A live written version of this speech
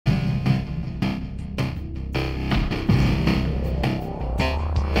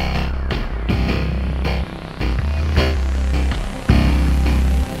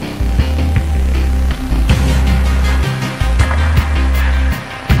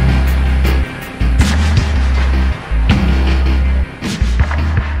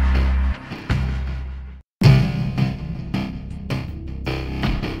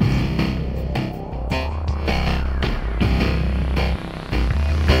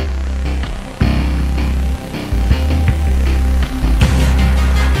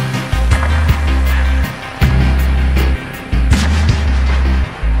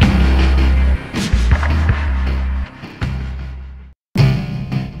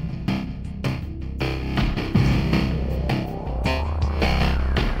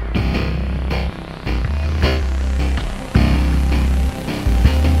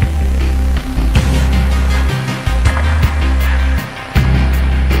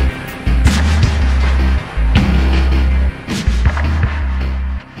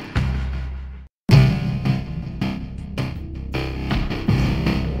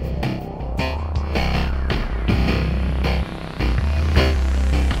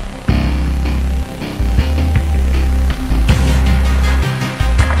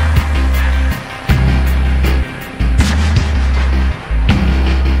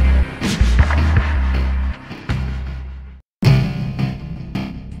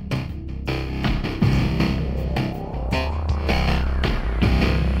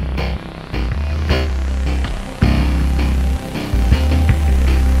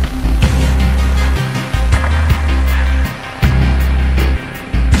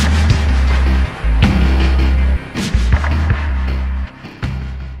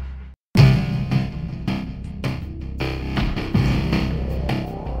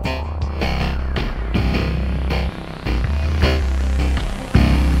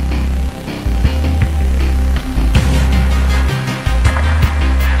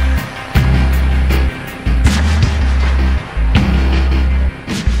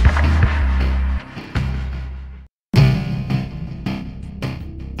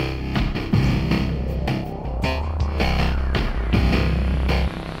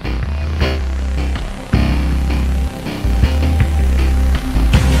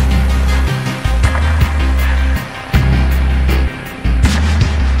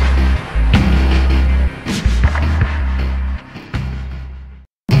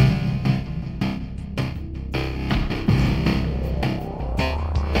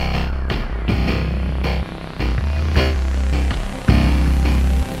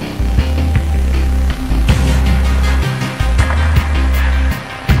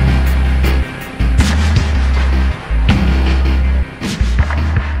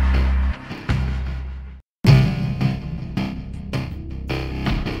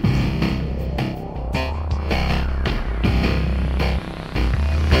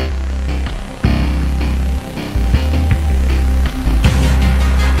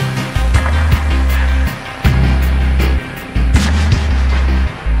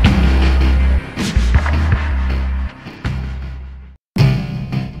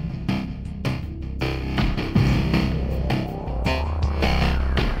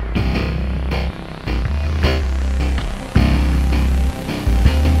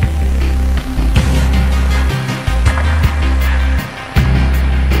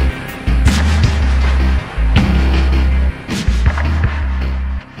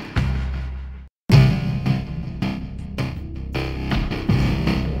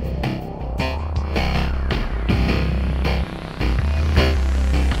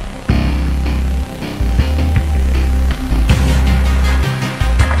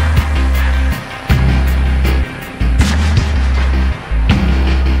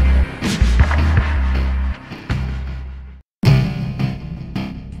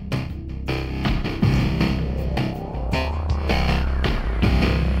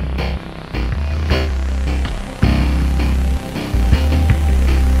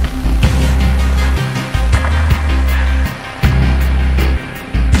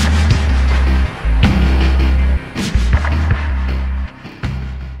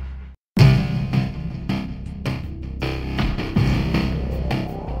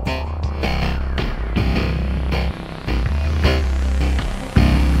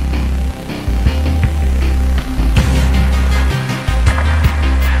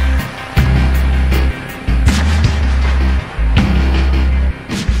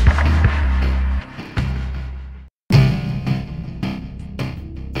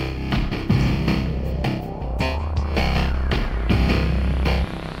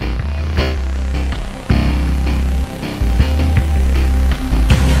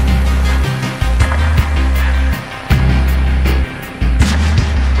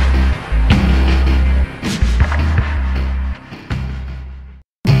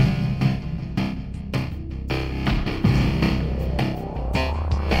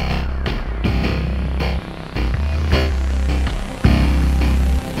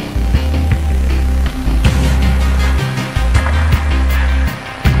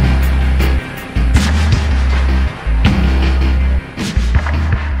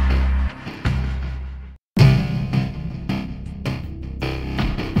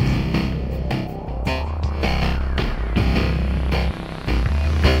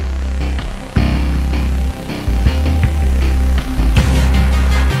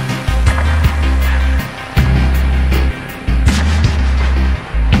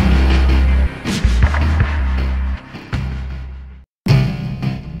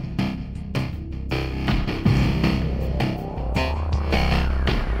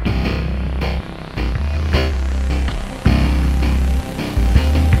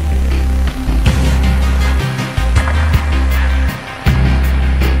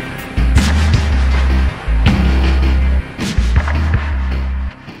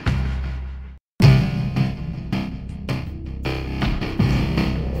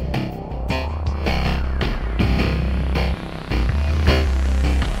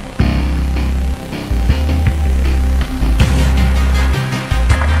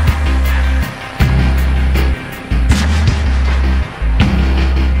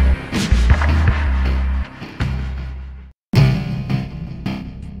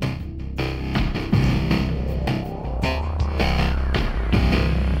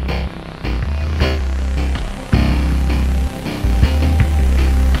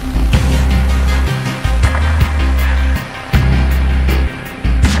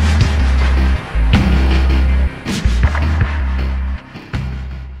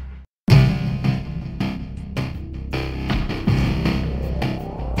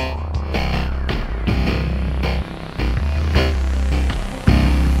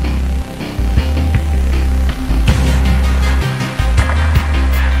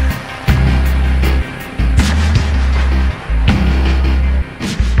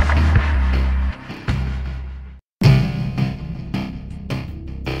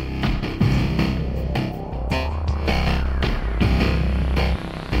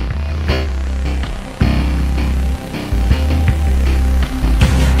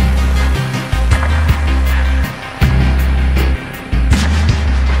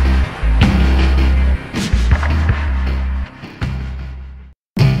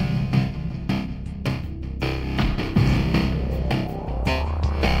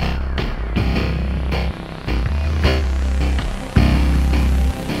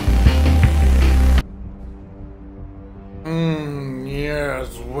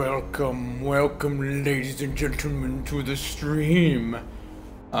Welcome, ladies and gentlemen, to the stream.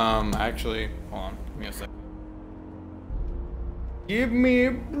 Actually, hold on, give me a second. Give me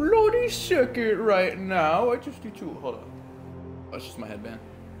a bloody second right now. I just need to, hold on. That's just my headband.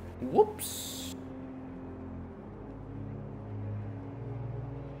 Whoops.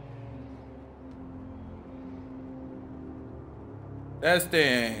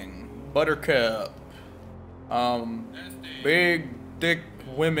 Testing. Buttercup. Big dick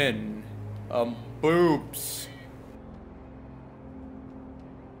women. Boobs.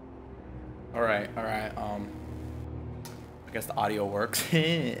 Alright. I guess the audio works.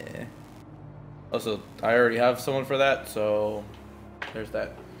 Also, I already have someone for that, so there's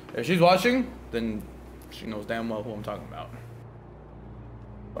that. If she's watching, then she knows damn well who I'm talking about.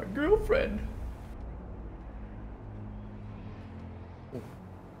 My girlfriend.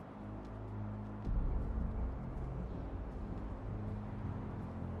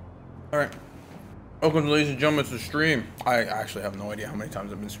 Alright. Welcome, ladies and gentlemen, to the stream. I actually have no idea how many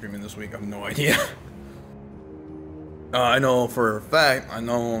times I've been streaming this week. I have no idea. I know for a fact, I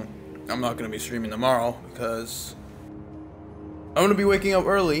know I'm not going to be streaming tomorrow because I'm going to be waking up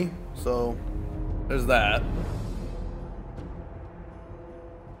early. So, there's that.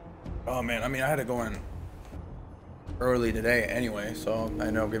 Oh man, I mean, I had to go in early today anyway, so I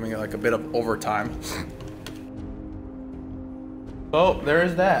know giving it like a bit of overtime. So, there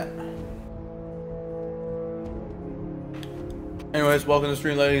is that. Anyways, welcome to the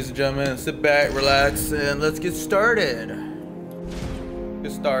stream, ladies and gentlemen. Sit back, relax, and let's get started.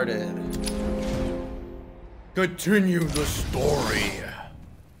 Continue the story.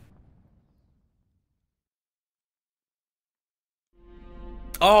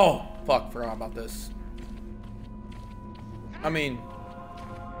 Oh, fuck, forgot about this. I mean,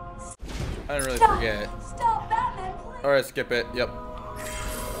 I didn't really forget. Stop, Batman, please. Alright, skip it, yep.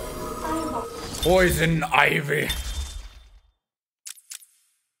 Poison Ivy.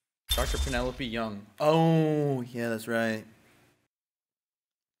 Dr. Penelope Young. Oh, yeah, that's right.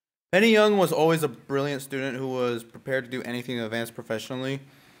 Penny Young was always a brilliant student who was prepared to do anything to advance professionally.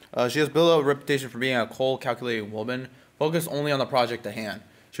 She has built up a reputation for being a cold, calculating woman, focused only on the project at hand.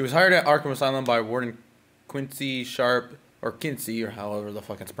 She was hired at Arkham Asylum by Warden Quincy Sharp, or Kinsey, or however the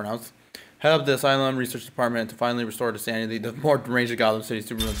fuck it's pronounced, head of the Asylum Research Department to finally restore to sanity the more deranged Gotham City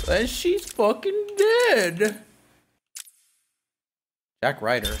supervillains. And she's fucking dead! Jack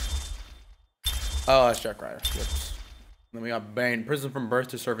Ryder. Oh, that's Jack Ryder. Whoops. Then we got Bane. Prison from birth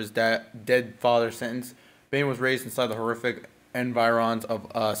to serve his dead father's sentence. Bane was raised inside the horrific environs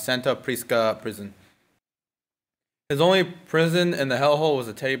of Santa Prisca prison. His only prison in the hellhole was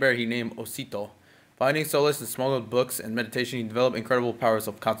a teddy bear he named Osito. Finding solace in smuggled books and meditation, he developed incredible powers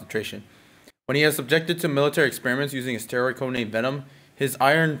of concentration. When he was subjected to military experiments using a steroid codenamed Venom, his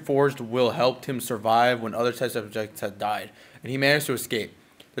iron-forged will helped him survive when other test subjects had died, and he managed to escape.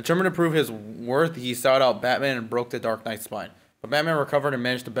 Determined to prove his worth, he sought out Batman and broke the Dark Knight's spine. But Batman recovered and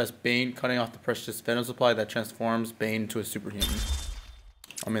managed to best Bane, cutting off the precious Venom supply that transforms Bane into a superhuman.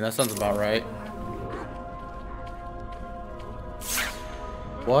 I mean, that sounds about right.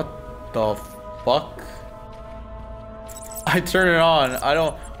 What the fuck? I turn it on. I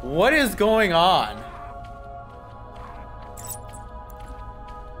don't... What is going on?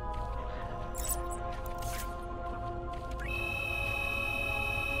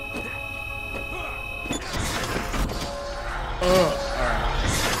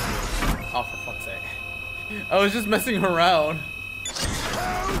 Oh, for fuck's sake. I was just messing around.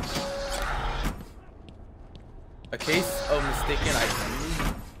 A case of mistaken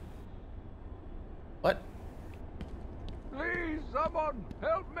identity? What? Please, someone,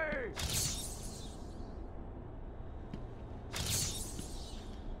 help me!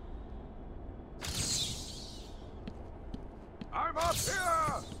 I'm up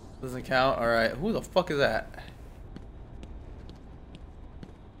here! Doesn't count? Alright. Who the fuck is that?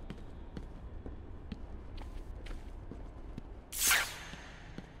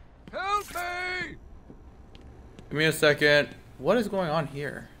 Help me! Give me a second. What is going on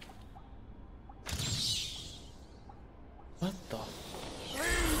here? What the?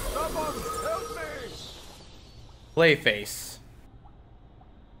 Please, someone, help me! Clayface.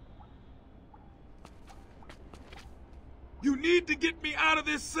 You need to get me out of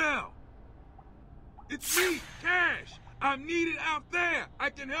this cell! It's me, Cash! I'm needed out there! I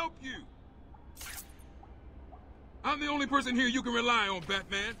can help you! I'm the only person here you can rely on,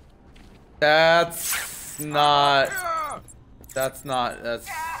 Batman! That's not... That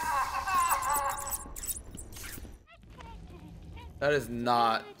is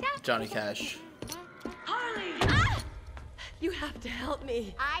not Johnny Cash. Harley! You have to help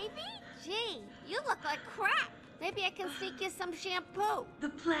me. Ivy? Gee, you look like crap. Maybe I can sneak you some shampoo. The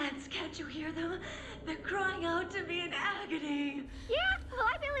plants, can't you hear them? They're crying out to me in agony. Yeah? Well,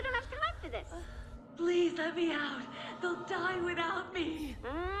 I really don't have time for this. Please let me out. They'll die without me.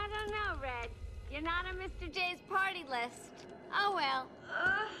 I don't know, Red. You're not on Mr. J's party list. Oh, well.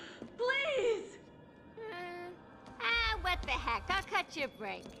 Please. What the heck? I'll cut you a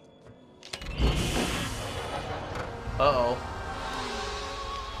break. Uh-oh.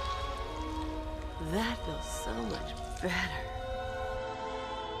 That feels so much better.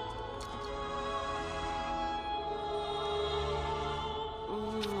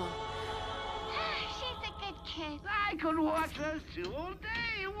 She's a good kid. I could watch those two all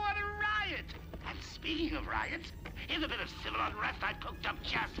day. What a riot! And speaking of riots, here's a bit of civil unrest I cooked up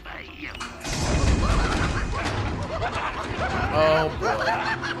just for you. Oh, boy.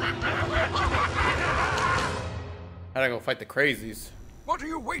 Gotta go fight the crazies. What are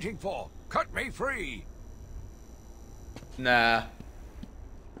you waiting for? Cut me free! Nah.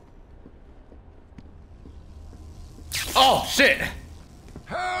 Oh, shit!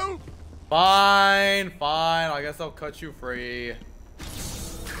 Help! Fine, fine. I guess I'll cut you free.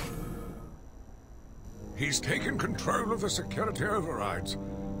 He's taken control of the security overrides.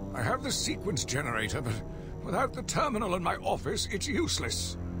 I have the sequence generator, but without the terminal in my office, it's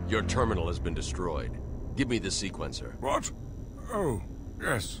useless. Your terminal has been destroyed. Give me the sequencer. What? Oh,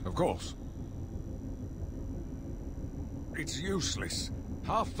 yes, of course. It's useless.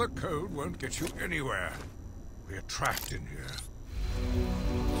 Half the code won't get you anywhere. We're trapped in here.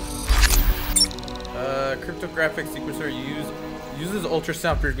 Cryptographic sequencer uses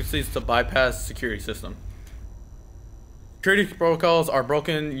ultrasound frequencies to bypass security system. Security protocols are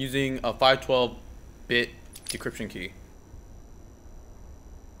broken using a 512-bit decryption key.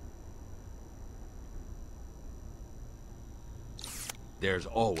 There's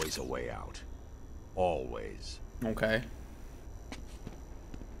always a way out. Always. Okay.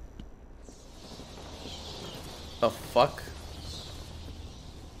 The fuck?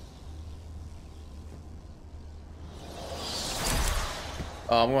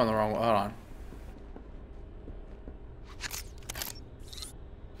 Oh, I'm going the wrong way. Hold on.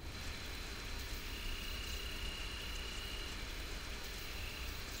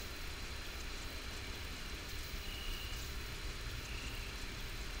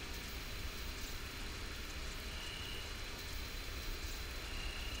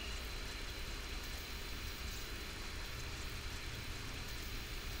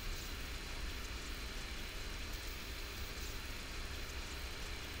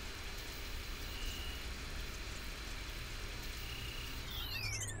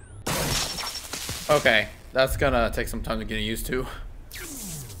 Okay, that's gonna take some time to get used to.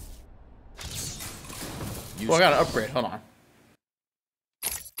 Well, I got an upgrade. Hold on.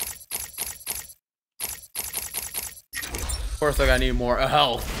 Of course, I need more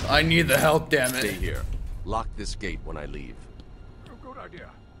health. I need the health, damn Stay it. here. Lock this gate when I leave. Oh, good idea.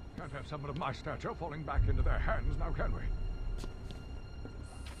 Can't have someone of my stature falling back into their hands now, can we?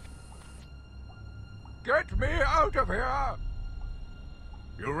 Get me out of here!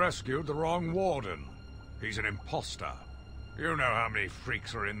 You rescued the wrong warden. He's an imposter. You know how many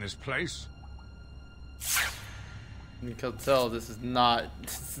freaks are in this place. You can tell this is not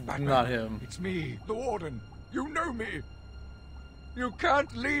not him. It's me, the warden. You know me. You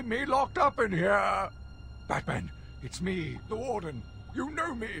can't leave me locked up in here. Batman, it's me, the warden. You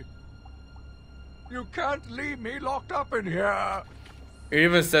know me. You can't leave me locked up in here. It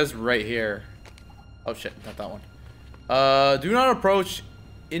even says right here. Oh shit, not that one. Do not approach.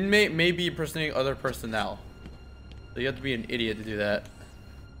 Inmate may be impersonating other personnel. So you have to be an idiot to do that.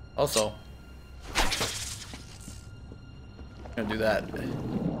 Also, I'm gonna do that.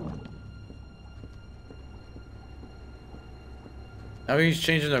 Now he's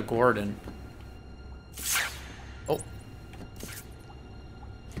changing to Gordon. Oh.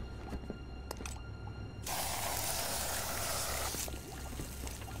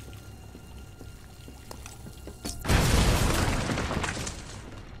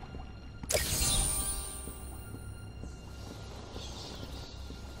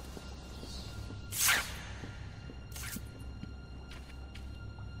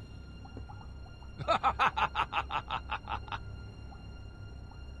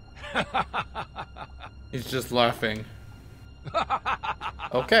 He's just laughing.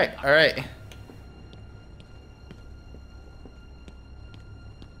 Okay, alright.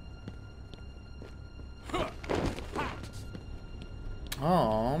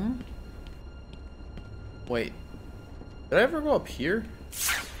 Wait. Did I ever go up here?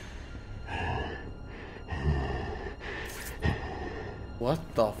 What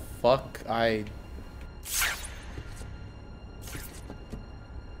the fuck?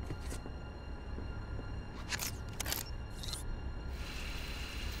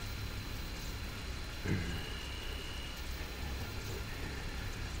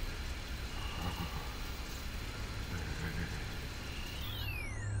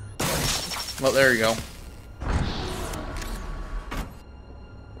 Well, there you go.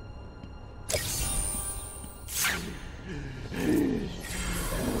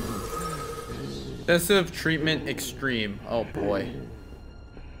 Excessive treatment extreme. Oh boy.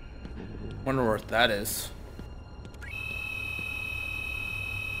 Wonder what that is.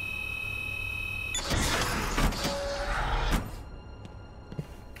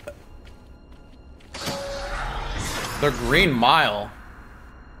 The Green Mile.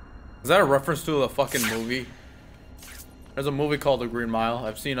 Is that a reference to a fucking movie? There's a movie called The Green Mile.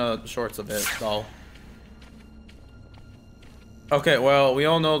 I've seen shorts of it though. Okay, well, we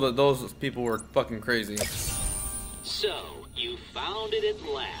all know that those people were fucking crazy. So, you found it at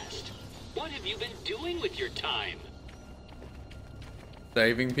last. What have you been doing with your time?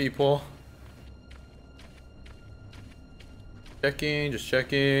 Saving people. Checking, just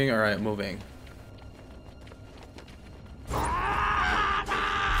checking. Alright, moving.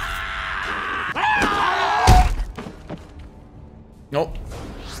 Nope.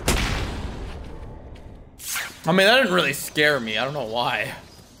 I mean, that didn't really scare me. I don't know why.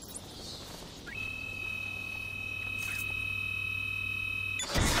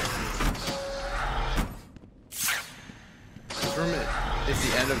 This room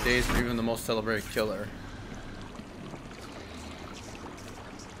is the end of days for even the most celebrated killer.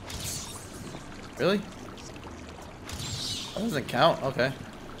 Really? That doesn't count. Okay.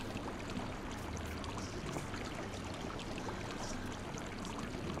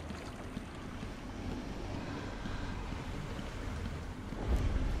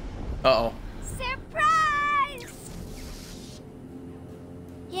 Uh-oh. Surprise!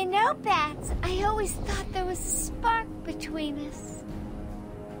 You know, Bats, I always thought there was a spark between us.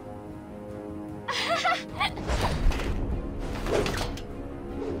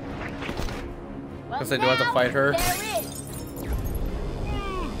 Well, Guess I do have to fight her. There is.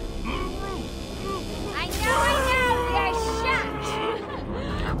 I know, you're shocked.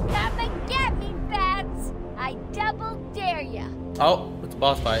 Come and get me, Bats. I double dare ya. Oh, it's a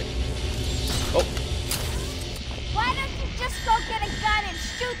boss fight. Oh. Why don't you just go get a gun and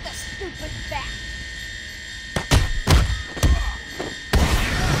shoot the stupid bat?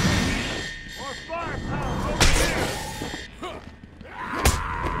 More firepower over here!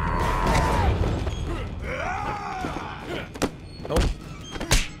 Nope.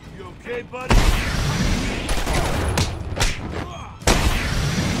 You okay, buddy?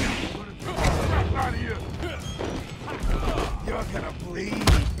 Out of here! You're gonna bleed,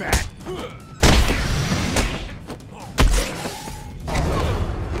 bat!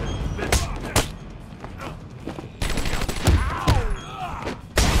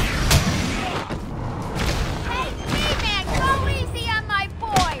 Hey, He-Man, go easy on my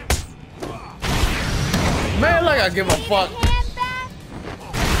boys. Man, like I give a Need fuck. hand back?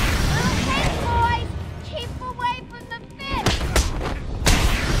 Okay, boys, keep away from the fish.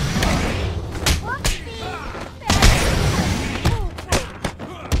 Whoopsie.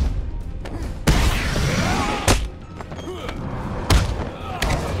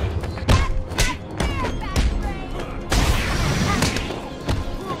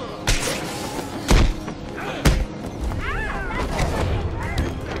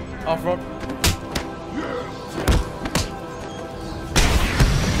 Off road.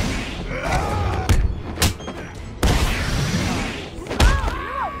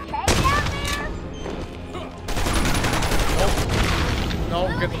 No,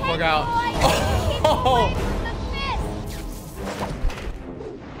 get the fuck out. Oh.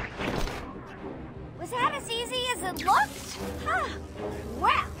 Was that as easy as it looked? Huh.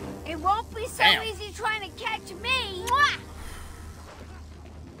 Well, it won't be so Damn. easy trying to catch me. Mwah!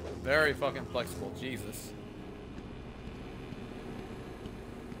 Very fucking flexible, Jesus.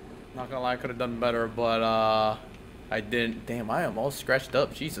 Not gonna lie, I could have done better, but I didn't. Damn, I am all scratched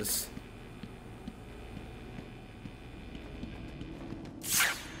up, Jesus.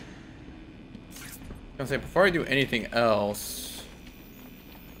 I was gonna say, before I do anything else.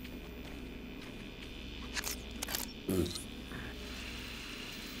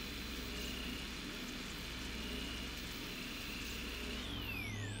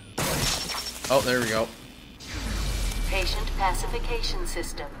 Oh, there we go. Patient pacification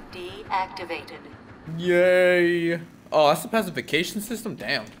system deactivated. Yay! Oh, that's the pacification system?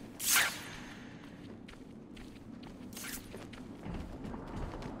 Damn.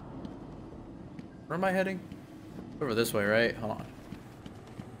 Where am I heading? Over this way, right? Hold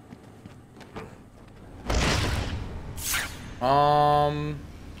on.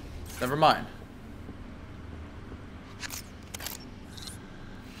 Never mind.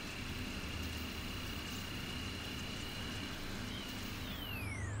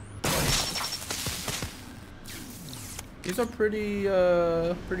 These are pretty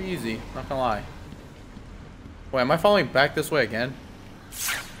easy, not gonna lie. Wait, am I following back this way again?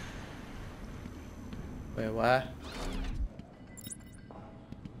 Wait, what?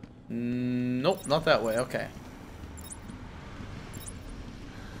 Nope, not that way, okay.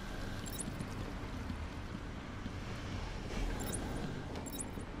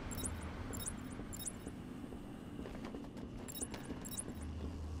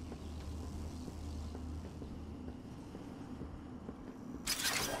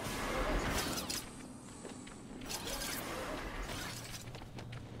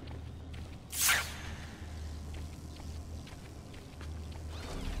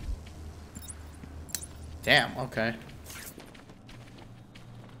 Damn, okay.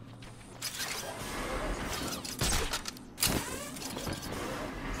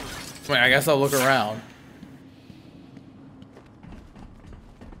 Wait, I guess I'll look around.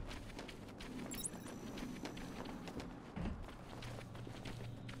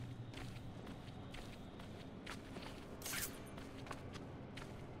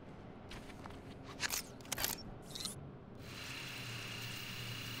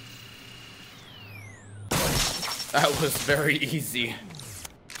 That was very easy.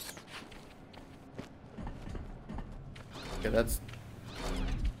 Okay, that's...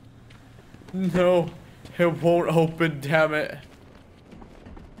 No, it won't open, damn it.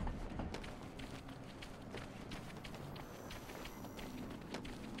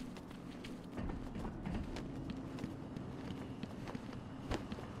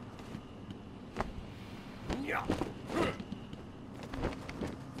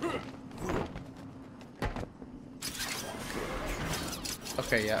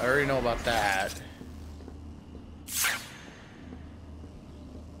 Okay, yeah, I already know about that.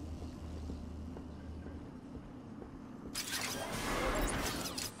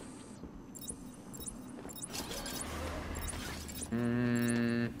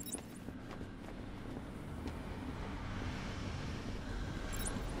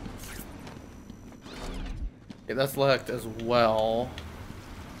 Okay, that's locked as well.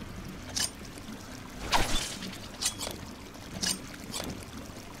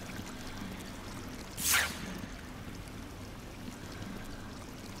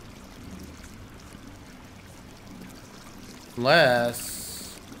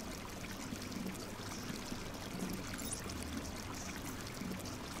 Unless...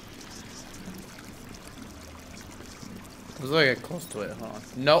 Let's like get close to it. Hold on.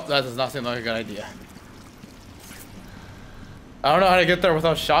 Nope, that does not seem like a good idea. I don't know how to get there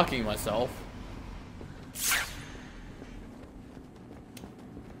without shocking myself.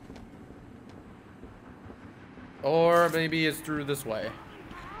 Or maybe it's through this way.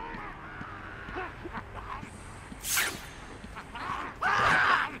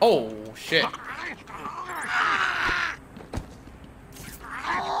 Oh, shit.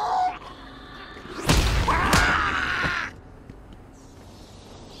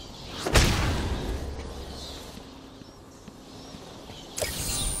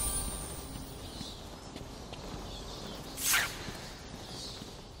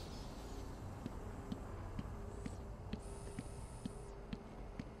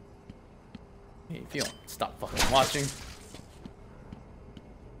 Hey, if you don't stop fucking watching.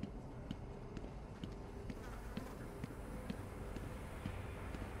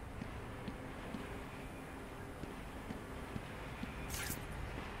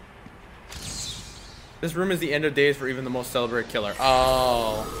 This room is the end of days for even the most celebrated killer.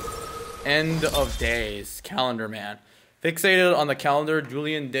 Oh. End of days. Calendar Man. Fixated on the calendar,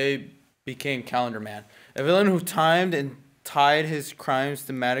 Julian Day became Calendar Man. A villain who timed and tied his crimes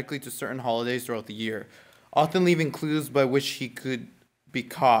thematically to certain holidays throughout the year, often leaving clues by which he could be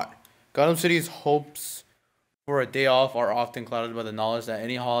caught. Gotham City's hopes for a day off are often clouded by the knowledge that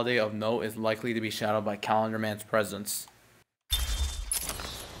any holiday of note is likely to be shadowed by Calendar Man's presence.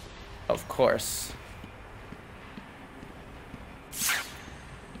 Of course.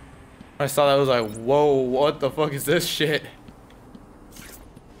 I saw that, I was like, whoa, what the fuck is this shit?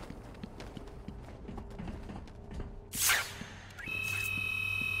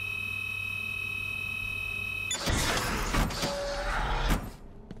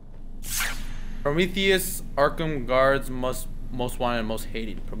 Prometheus, Arkham guards most wanted and most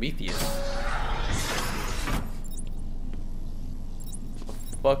hated. Prometheus. What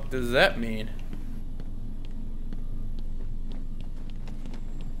the fuck does that mean?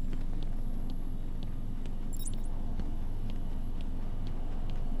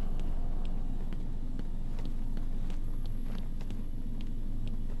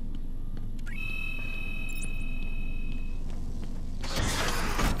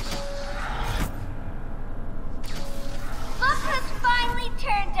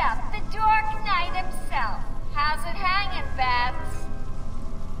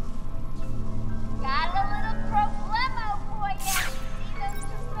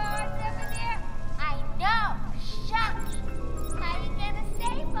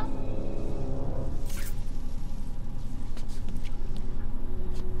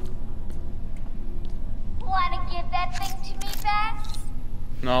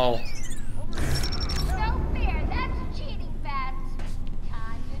 No. No fair, that's cheating, Bats.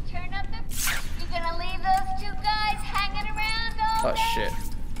 Time to turn up the... You gonna leave those two guys hanging around all Oh day? shit.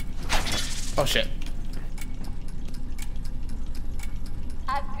 Oh shit.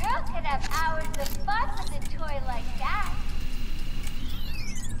 A girl could have hours of fun with a toy like that.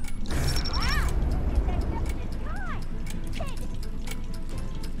 Wow, look at that just in time. Kid.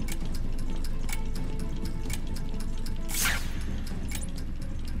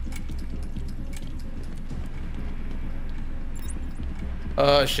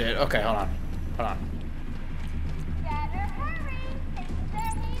 Oh shit. Okay, hold on. Hold on. Better hurry. Things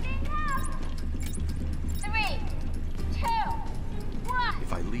are heating up. 3, 2, 1.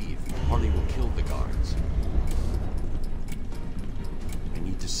 If I leave, Harley will kill the guards. I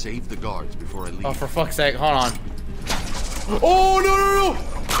need to save the guards before I leave. Oh, for fuck's sake, hold on. Oh, no, no, no!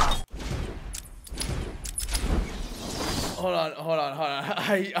 Hold on, hold on, hold on.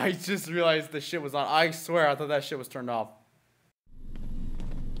 I just realized the shit was on. I swear, I thought that shit was turned off.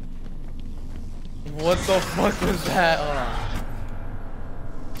 What the fuck was that? Hold on.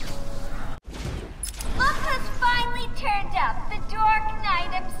 Look who's finally turned up. The Dark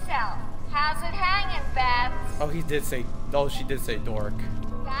Knight himself. How's it hanging, Babs? Oh, he did say, oh, she did say dork.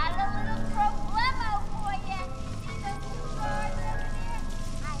 Got a little problemo for you. See those two guards over there?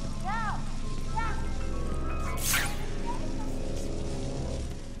 I know.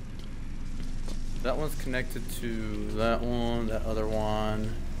 That one's connected to that one, that other one.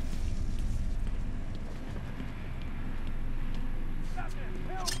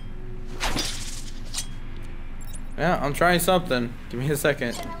 Yeah, I'm trying something. Give me a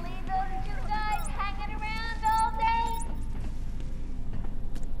second. Gonna leave those two guys hanging around all day?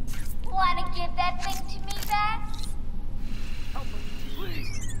 Wanna give that thing to me, Babs?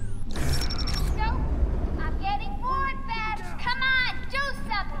 No, I'm getting bored, Babs. Come on, do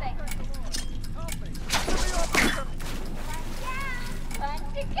something. One down, one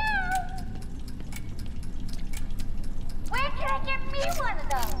to go. Where can I get me one of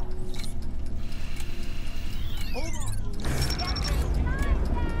those? Hold on. Just in time,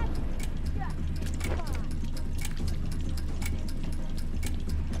 Babs. Just in time.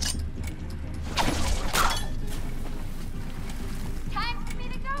 Time for me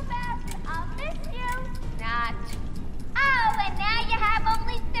to go, Babs. I'll miss you. Not. Oh, and now you have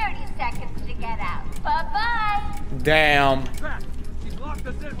only 30 seconds to get out. Bye-bye. Damn. He's locked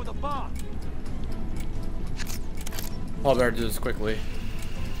us in with a bomb. I'll better do this quickly.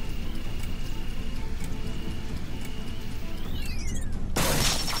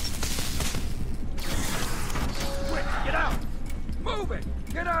 Quick, get out! Move it!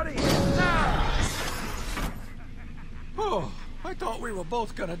 Get out of here now! Oh, I thought we were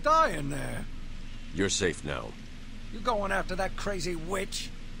both gonna die in there. You're safe now. You going after that crazy witch?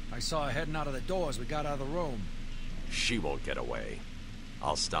 I saw her heading out of the door as we got out of the room. She won't get away.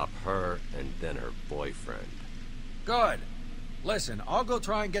 I'll stop her and then her boyfriend. Good. Listen, I'll go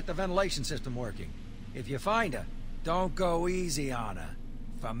try and get the ventilation system working. If you find her, don't go easy on her.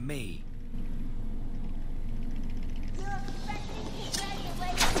 For me. You're expecting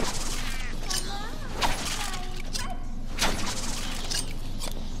congratulations. Come on,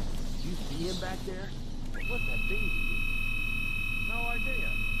 You see him back there? What's that thing to you? No idea.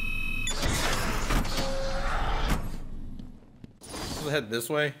 Let's head this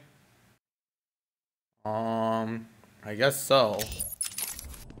way. I guess so.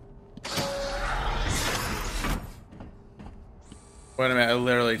 Wait a minute, I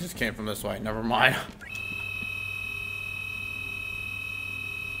literally just came from this way. Never mind.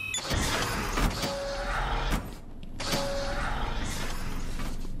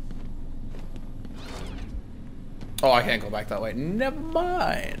 Oh, I can't go back that way. Never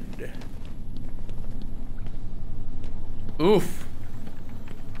mind. Oof.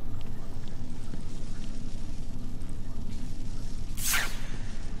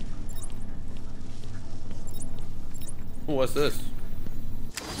 Ooh, what's this?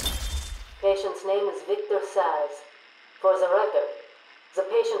 Patient's name is Victor Saz. For the record, the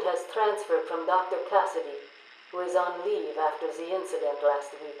patient has transferred from Dr. Cassidy, who is on leave after the incident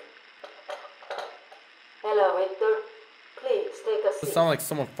last week. Hello, Victor. Please, take a Does seat. it sound like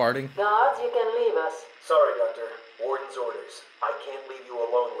someone farting? Guards, you can leave us. Sorry, Doctor. Warden's orders. I can't leave you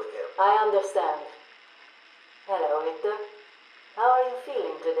alone with him. I understand. Hello, Victor. How are you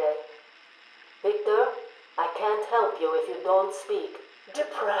feeling today? Victor, I can't help you if you don't speak.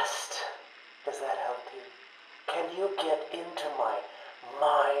 Depressed. Does that help you? Can you get into my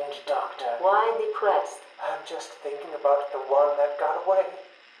mind, Doctor? Why depressed? I'm just thinking about the one that got away.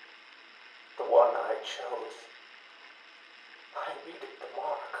 The one I chose. I I needed the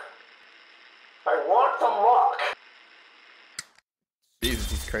mark. I want the mark! Jesus,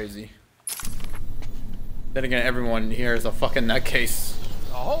 he's crazy. Then again, everyone here is a fucking nutcase.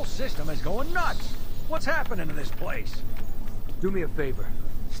 The whole system is going nuts. What's happening to this place? Do me a favor.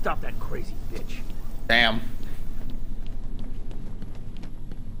 Stop that crazy bitch. Damn.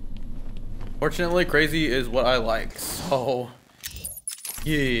 Fortunately, crazy is what I like, so...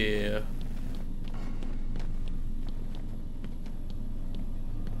 yeah.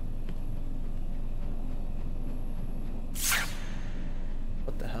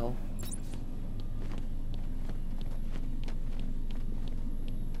 What the hell?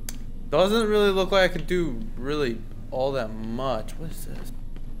 Doesn't really look like I could do really all that much. What is this?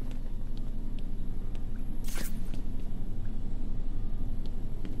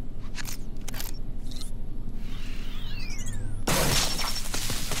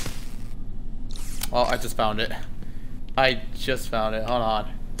 Oh, I just found it. I just found it. Hold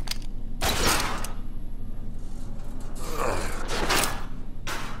on.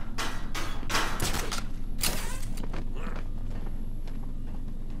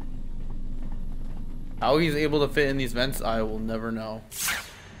 How he's able to fit in these vents, I will never know.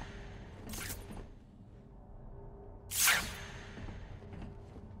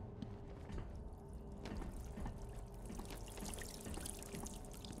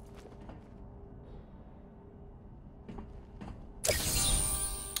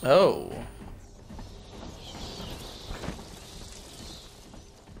 Oh.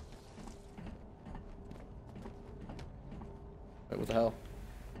 Wait, what the hell?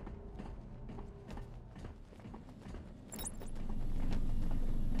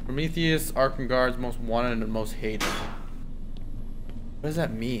 Prometheus, Arkham guards, most wanted and most hated. What does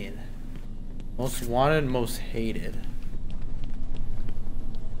that mean? Most wanted, most hated.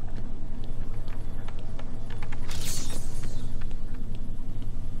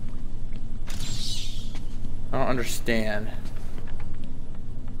 I don't understand.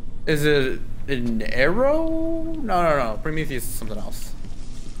 Is it an arrow? No. Prometheus is something else.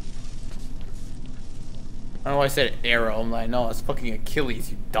 I don't know why I said arrow. I'm like, no, it's fucking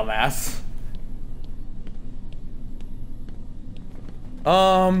Achilles, you dumbass.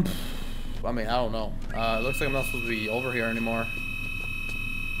 I mean, I don't know. It looks like I'm not supposed to be over here anymore.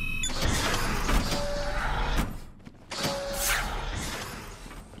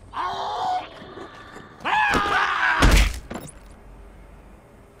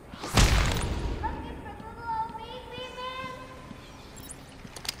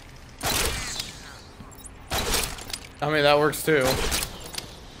 I mean, that works too.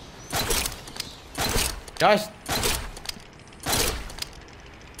 Gosh.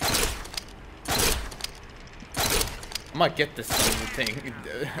 I might get this thing.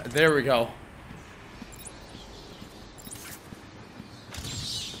 There we go.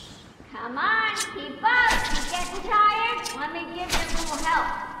 Come on, keep up. You getting tired? Let me give you a little help.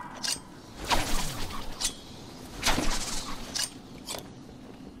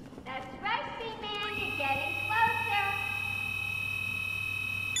 That's right, Seaman. You're getting closer.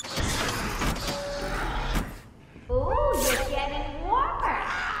 Ooh, you're getting warmer.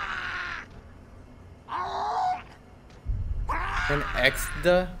 An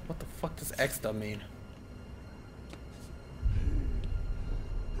exda? What the fuck does exda mean?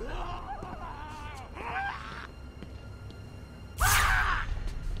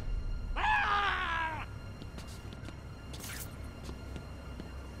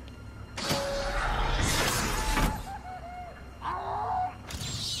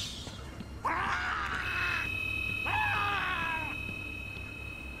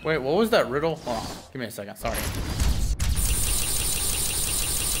 Wait, what was that riddle? Hold on, give me a second, sorry.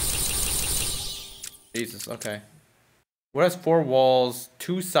 Jesus, okay. What has 4 walls,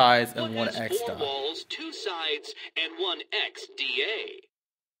 2 sides, and 1 extra? 4 walls, 2 sides, and 1 XDA?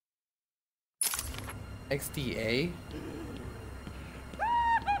 XDA?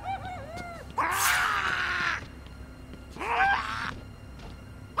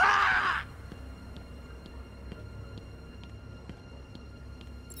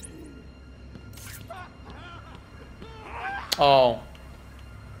 Oh.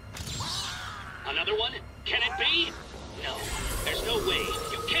 Another one? Can it be? No, there's no way.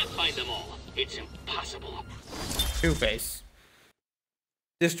 You can't find them all. It's impossible. Two-Face.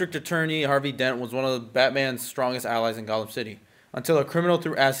 District Attorney Harvey Dent was one of Batman's strongest allies in Gotham City, until a criminal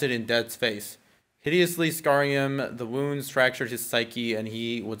threw acid in Dent's face. Hideously scarring him, the wounds fractured his psyche, and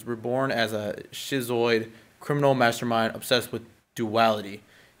he was reborn as a schizoid criminal mastermind obsessed with duality.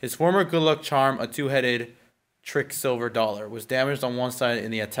 His former good-luck charm, a 2-headed trick silver dollar, was damaged on one side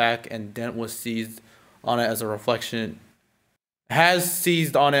in the attack, and Dent was seized on it as a reflection has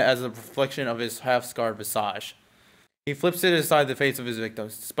seized on it as a reflection of his half-scarred visage. He flips it aside the face of his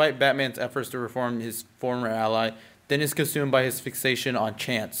victims. Despite Batman's efforts to reform his former ally, Dent is consumed by his fixation on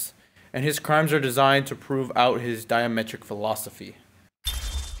chance, and his crimes are designed to prove out his diametric philosophy.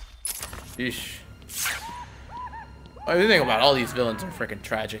 Yeesh. If you think about it, all these villains are freaking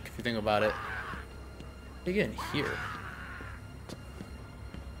tragic, if you think about it. How do you get in here?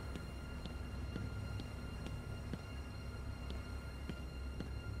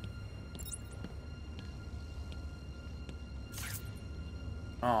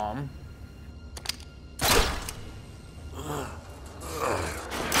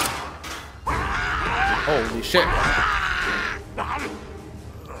 Holy shit.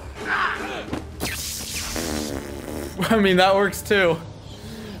 I mean, that works too.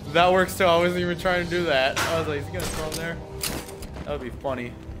 That works too. I wasn't even trying to do that. I was like, is he gonna throw him there? That would be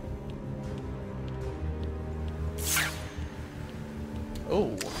funny.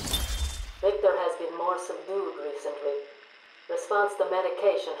 Oh. Victor has been more subdued recently. Response to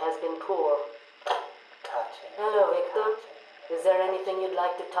medication has been poor. Hello, Victor. Is there anything you'd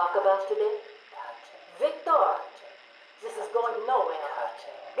like to talk about today? Victor! This is going nowhere.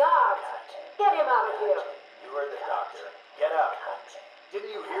 Guards! Get him out of here! You heard the doctor. Get out.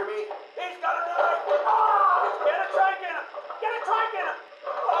 Didn't you hear me? He's got a knife! Oh! Get a trike in him! Get a trike in him!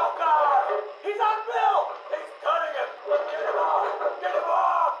 Oh, God! He's on Bill! He's cutting him! Get him off! Get him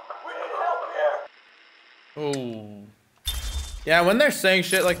off! We need help here! Oh. Yeah, when they're saying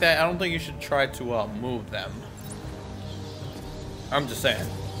shit like that, I don't think you should try to move them. I'm just saying.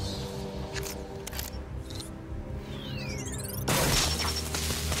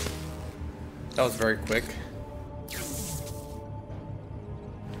 That was very quick.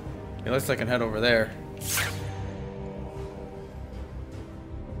 At least I can head over there.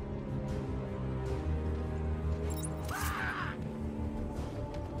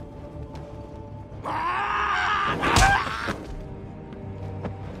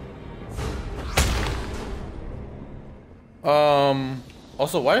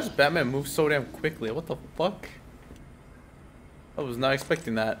 Also, why does Batman move so damn quickly? What the fuck? I was not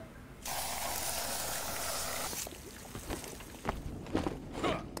expecting that.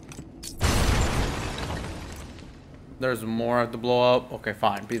 There's more I have to blow up. Okay,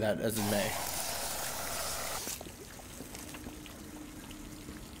 fine. Be that as it may.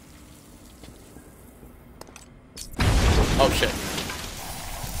 Oh shit.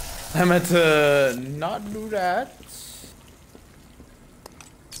 I meant to not do that.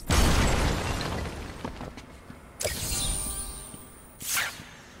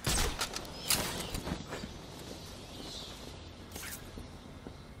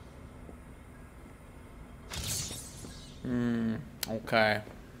 Okay.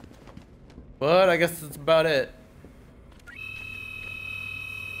 But I guess that's about it.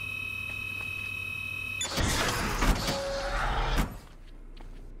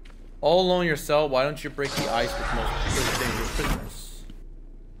 All alone in your cell, why don't you break the ice with most dangerous prisoners?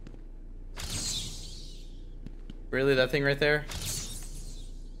 Really, that thing right there?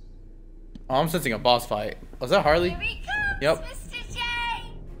 Oh, I'm sensing a boss fight. Was that Harley? Here he comes, yep. Mr. J.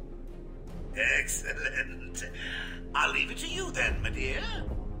 Excellent. I'll leave it to you then, my dear.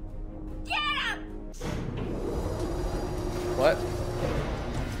 Get him! What?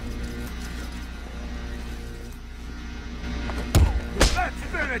 Let's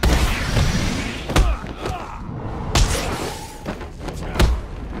finish!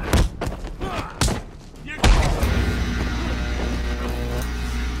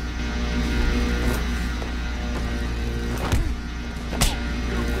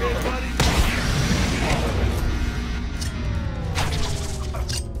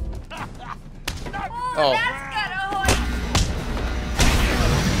 Oh. That's got a hoist.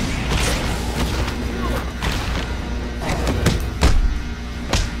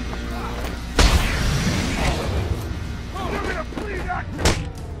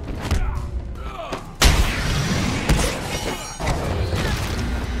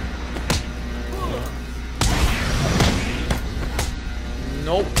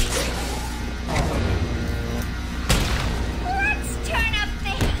 Nope. Let's turn up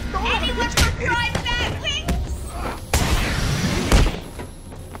the heat. Anyone for prime bat wings?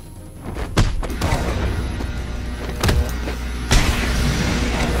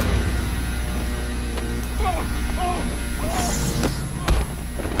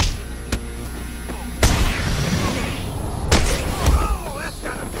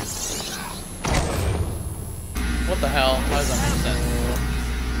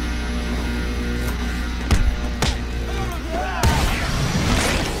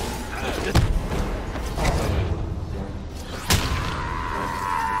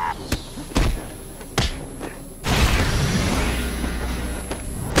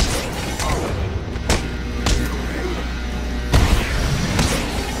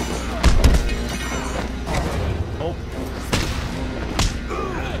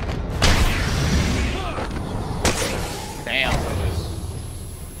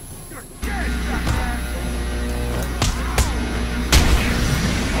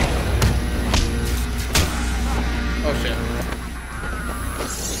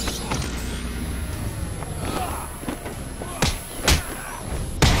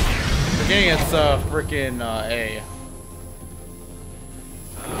 saying it's freaking A.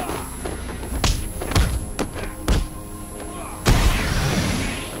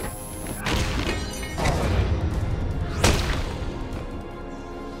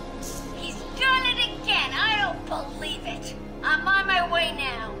 He's done it again. I don't believe it. I'm on my way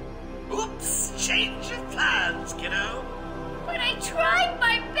now. Oops, change of plans, kiddo. But I tried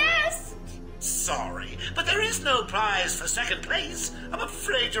my best. Sorry, but there is no prize for second place. I'm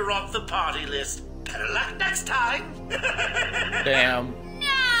afraid you're off the party list. Better luck next time. Damn.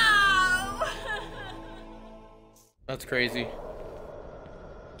 No! That's crazy.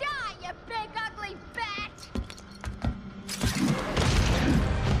 Die, you big ugly bat!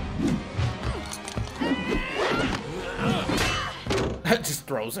 That just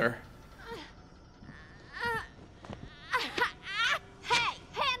throws her. Hey,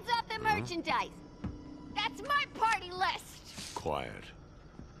 hands off the merchandise. That's my party list. Quiet.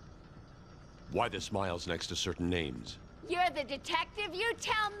 Why the smiles next to certain names? You're the detective, you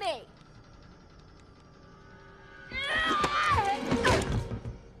tell me.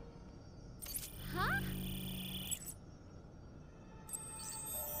 Huh?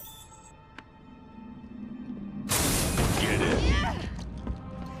 Get it.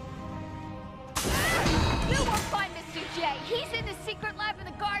 You won't find Mr. J. He's in the secret lab in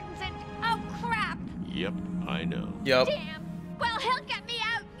the gardens and... oh, crap. Yep, I know. Yep. Damn. Well, he'll get me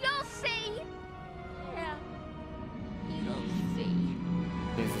out. You'll see. Yeah. You'll see.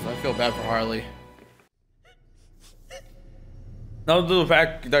 Jesus, I feel bad for Harley. Not the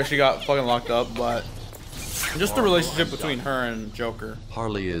fact that she got fucking locked up, but just the relationship between her and Joker.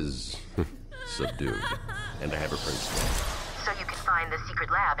 Harley is subdued, and I have her prints. So you can find the secret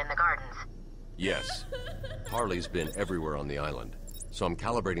lab in the gardens. Yes. Harley's been everywhere on the island, so I'm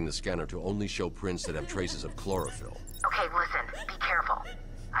calibrating the scanner to only show prints that have traces of chlorophyll. Okay, listen, be careful.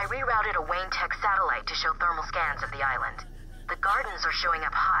 I rerouted a Wayne Tech satellite to show thermal scans of the island. The gardens are showing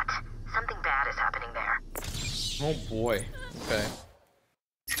up hot. Something bad is happening there. Oh boy. Okay.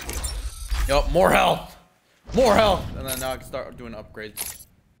 Yup, more health! More health! And then now I can start doing upgrades.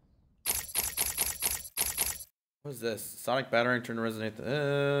 What is this? Sonic battering turn to resonate.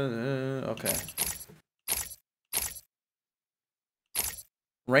 Okay.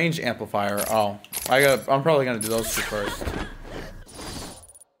 Range amplifier. Oh, I'm probably gonna do those two first.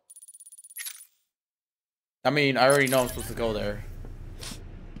 I mean, I already know I'm supposed to go there.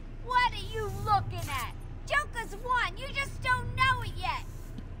 What are you looking at? Joker's won. You just don't know it yet.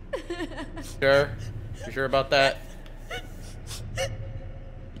 Sure? You sure about that?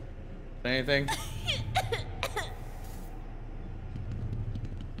 Anything?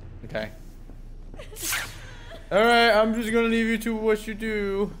 Okay. Alright, I'm just gonna leave you to what you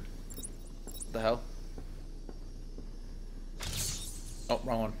do. What the hell? Oh,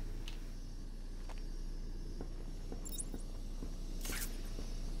 wrong one.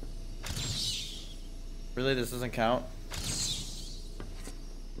 Really, this doesn't count?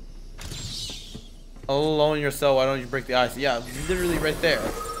 All alone in your cell, why don't you break the ice? Yeah, literally right there.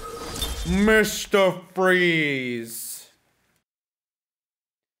 Mr. Freeze!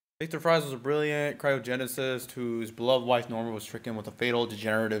 Victor Fries was a brilliant cryogenicist whose beloved wife Norma was stricken with a fatal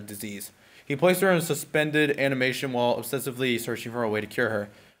degenerative disease. He placed her in suspended animation while obsessively searching for a way to cure her.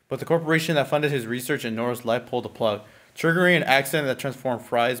 But the corporation that funded his research in Norma's life pulled the plug, triggering an accident that transformed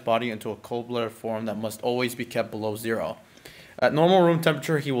Fry's body into a cold-blooded form that must always be kept below zero. At normal room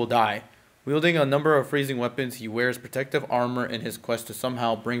temperature, he will die. Wielding a number of freezing weapons, he wears protective armor in his quest to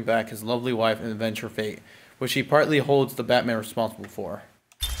somehow bring back his lovely wife and avenge her fate, which he partly holds the Batman responsible for.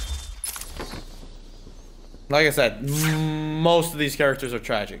 Like I said, most of these characters are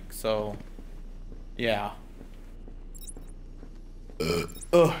tragic, so yeah.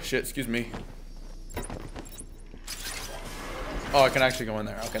 Oh shit, excuse me. Oh, I can actually go in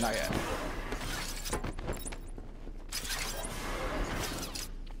there. Okay, not yet.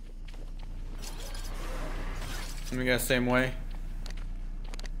 Let me guess, same way.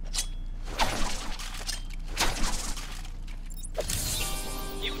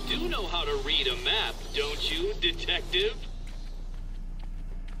 You do know how to read a map, don't you, detective?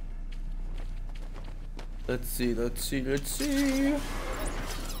 Let's see, let's see, let's see.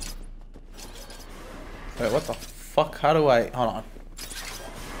 Wait, what the fuck? How do I... Hold on.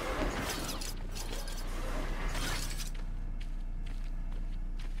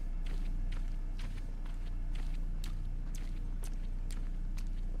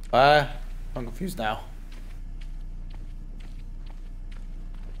 I'm confused now.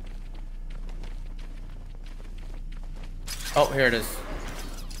 Oh, here it is.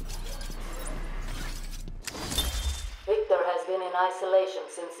 Victor has been in isolation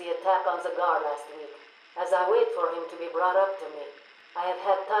since the attack on Zagar last week. As I wait for him to be brought up to me, I have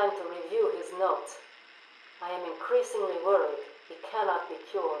had time to review his notes. I am increasingly worried he cannot be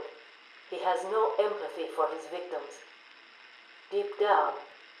cured. He has no empathy for his victims. Deep down,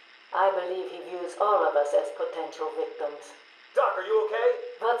 I believe he views all of us as potential victims. Doc, are you okay?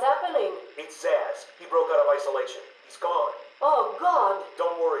 What's happening? It's Zaz. He broke out of isolation. He's gone. Oh, God!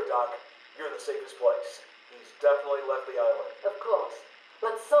 Don't worry, Doc. You're in the safest place. He's definitely left the island. Of course.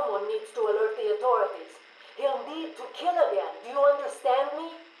 But someone needs to alert the authorities. He'll need to kill again. Do you understand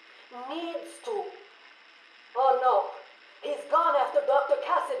me? Needs to. Oh, no. He's gone after Dr.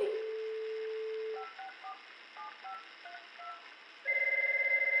 Cassidy.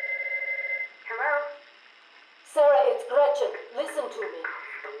 Hello? Sarah, it's Gretchen. Listen to me.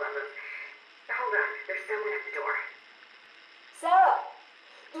 Hold on. There's someone at the door. Sarah!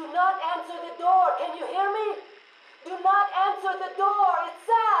 Do not answer the door. Can you hear me? Do not answer the door. It's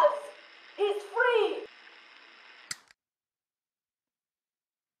Zaz. He's free.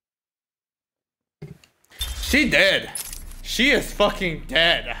 She dead. She is fucking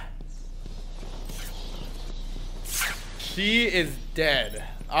dead. She is dead.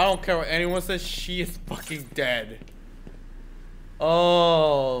 I don't care what anyone says. She is fucking dead.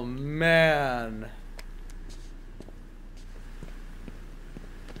 Oh man.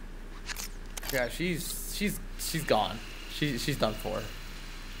 Yeah, she's gone. She's done for.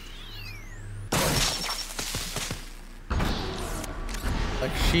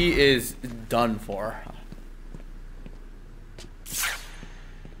 Like she is done for.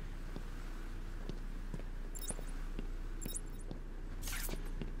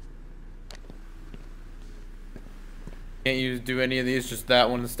 Can't you do any of these? Just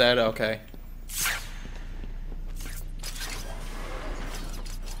that one instead? Okay.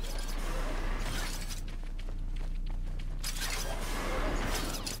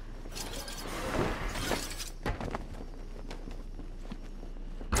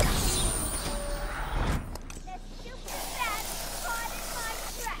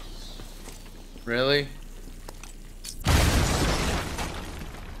 Really?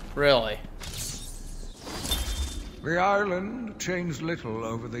 Really? The island changed little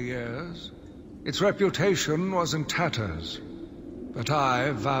over the years. Its reputation was in tatters, but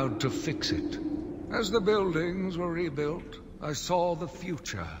I vowed to fix it. As the buildings were rebuilt, I saw the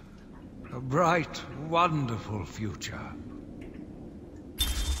future. A bright, wonderful future.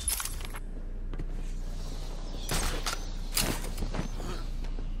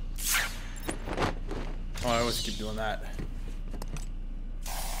 Oh, I always keep doing that.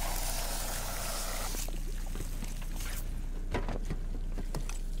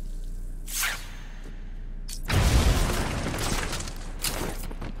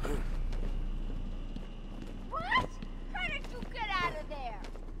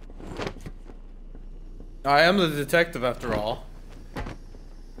 I am the detective after all. What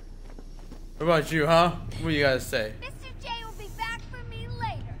about you, huh? What do you guys say? Mr. J will be back for me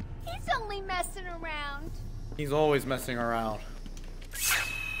later. He's only messing around. He's always messing around.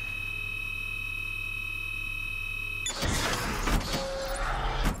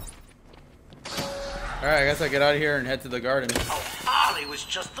 Alright, I guess I get out of here and head to the garden. Oh, Harley was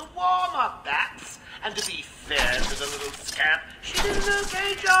just the warm-up, that's. And to be fair to the little scamp, she did an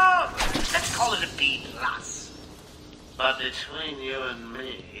okay job. Let's call it a B+. But between you and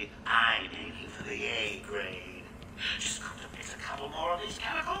me, I'm aiming for the A grade. Just got to mix a couple more of these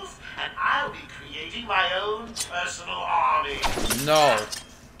chemicals, and I'll be creating my own personal army. No.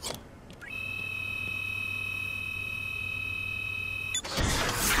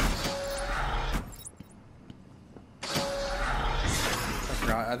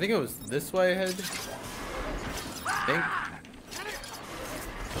 I think it was this way ahead. I think.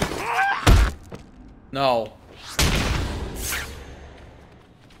 No.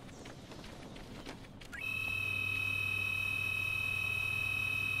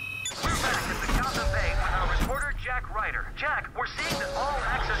 Jack, we're seeing that all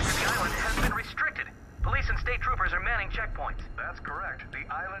access to the island has been restricted. Police and state troopers are manning checkpoints. That's correct. The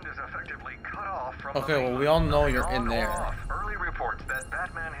island is effectively cut off from Okay, well, we all know you're in there. Early reports that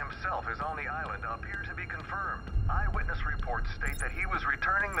Batman himself is on the island appear to be confirmed. Eyewitness reports state that he was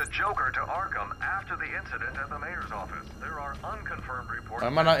returning the Joker to Arkham after the incident at the mayor's office. There are unconfirmed reports.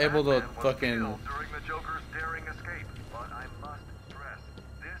 Am I not able to fucking... during the Joker's daring escape, but I must stress,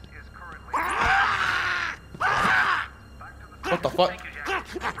 this is currently... What the fuck?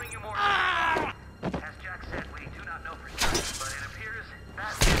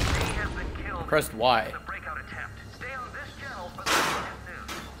 Pressed Y.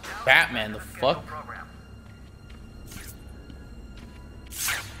 Batman, the fuck?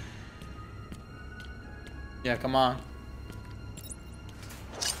 Yeah, come on.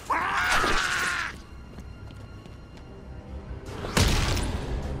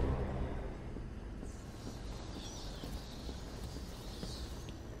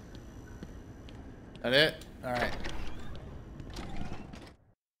 That it? All right.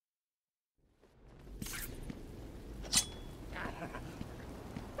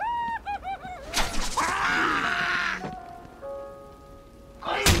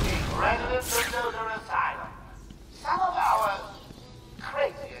 Greetings, residents of Joker Asylum. Some of our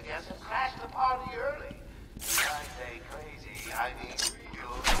crazy, I guess, have crashed the party early. When I say crazy, I mean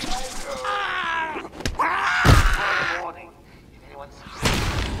real psycho. Word warning, if anyone sees a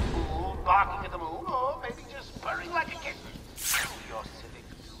fool barking at the moon, or maybe just purring like a kitten, do your civic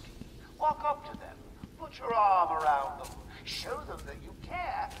duty. Walk up to them, put your arm around them, show them that you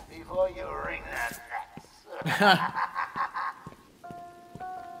care before you wring their necks.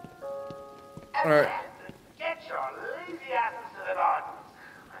 Alright. Get your lazy asses to the garden.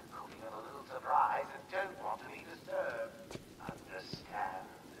 I'm cooking a little surprise and don't want to be disturbed. Understand?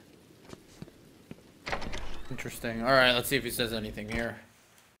 Interesting. Alright, let's see if he says anything here.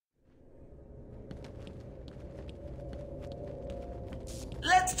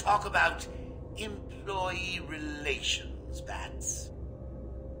 Let's talk about employee relations, Bats.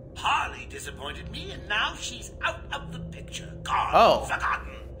 Harley disappointed me, and now she's out of the picture. Gone,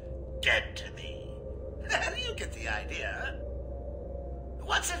 forgotten, dead to me. You get the idea.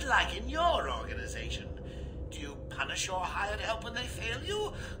 What's it like in your organization? Do you punish your hired help when they fail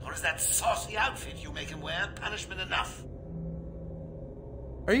you? Or is that saucy outfit you make him wear punishment enough?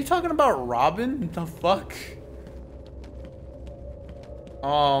 Are you talking about Robin? The fuck?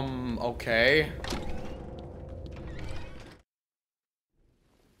 Okay.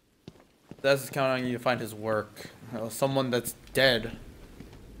 That's just counting on you to find his work. Someone that's dead.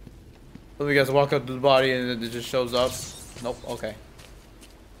 So you guys walk up to the body and it just shows up. Nope, okay.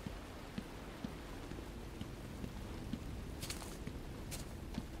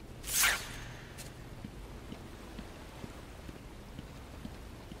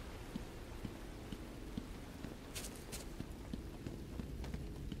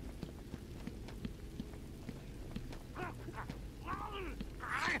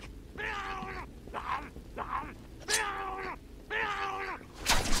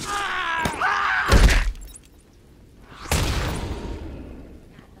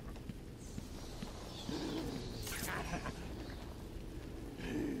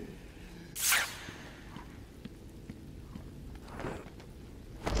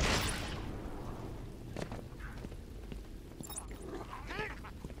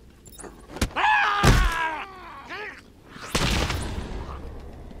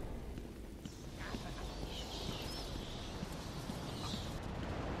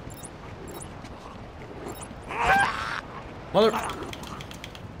 Mother.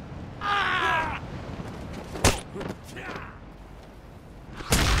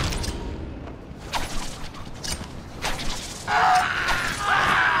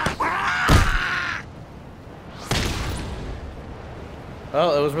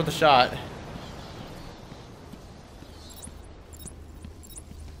 Well, it was worth a shot.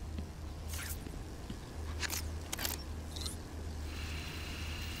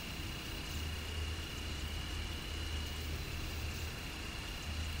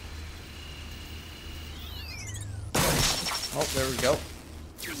 Oh, there we go.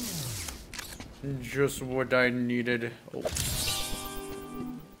 Just what I needed. Oh.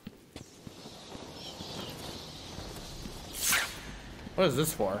 What is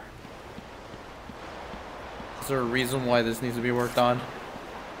this for? Is there a reason why this needs to be worked on?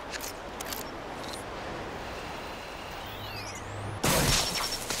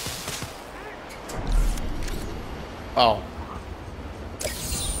 Oh.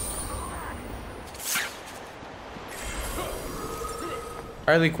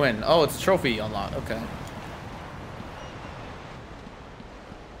 Harley Quinn. Oh, it's a trophy unlocked. Okay.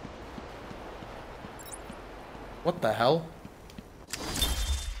 What the hell?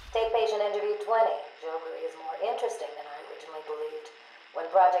 Take patient interview 20. Joker is more interesting than I originally believed. When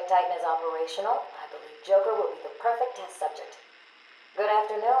Project Titan is operational, I believe Joker will be the perfect test subject. Good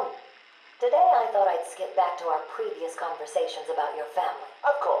afternoon. Today I thought I'd skip back to our previous conversations about your family.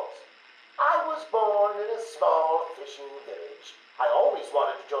 Of course. I was born in a small fishing village. I always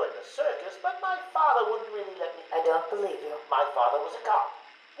wanted to join the circus, but my father wouldn't really let me. I don't believe you. My father was a cop.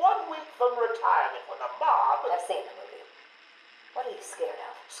 1 week from retirement when the mob... I've seen the movie. What are you scared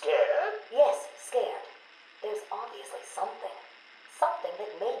of? Scared? Yes, scared. There's obviously something. Something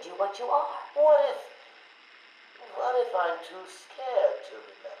that made you what you are. What if I'm too scared to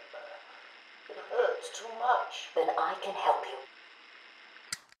remember? It hurts too much. Then I can help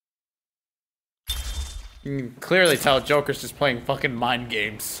you. You can clearly tell Joker's just playing fucking mind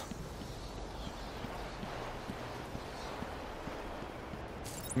games.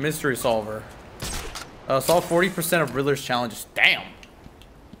 Mystery solver. Solve 40% of Riddler's challenges. Damn.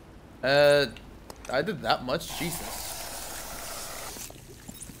 I did that much? Jesus.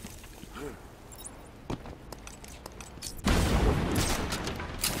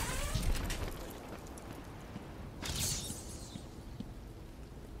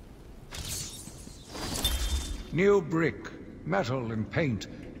 New brick, metal and paint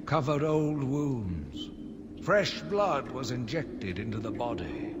covered old wounds. Fresh blood was injected into the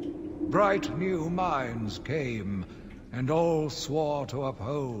body. Bright new minds came, and all swore to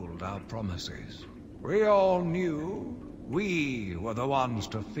uphold our promises. We all knew we were the ones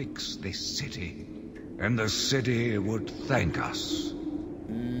to fix this city, and the city would thank us.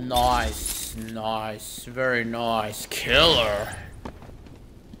 Nice, nice, very nice. Killer.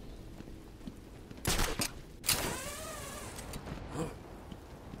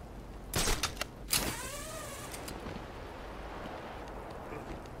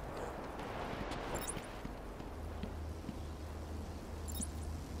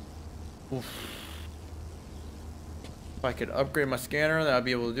 Oof. If I could upgrade my scanner, then I'd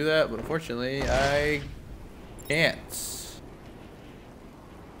be able to do that, but unfortunately, I can't.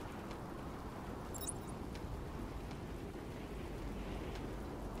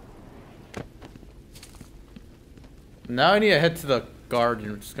 Now I need to head to the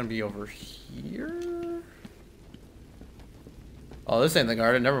garden, which is gonna be over here. Oh, this ain't the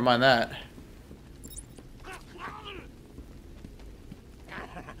garden. Never mind that.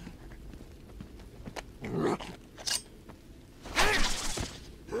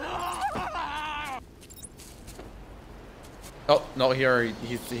 Oh no,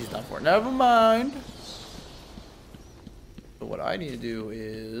 he's done for. Never mind. So what I need to do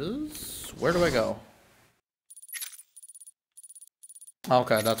is, where do I go?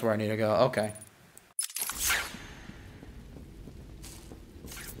 Okay, that's where I need to go. Okay.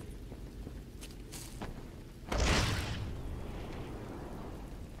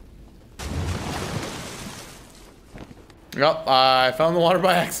 Yep, I found the water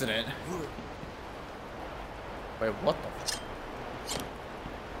by accident. Wait, what the?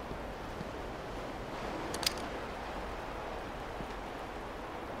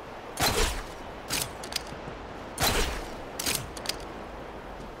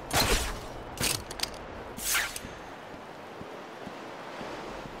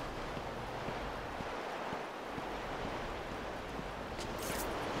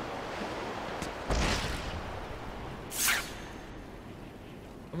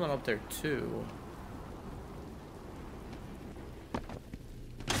 Someone up there too.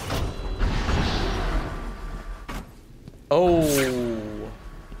 Oh.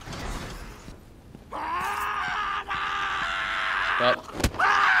 Yep.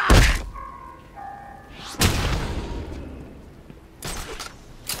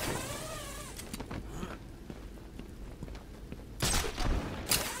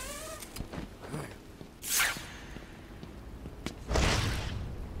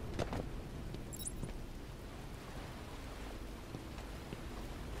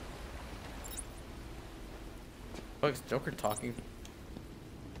 Fuck, is Joker talking?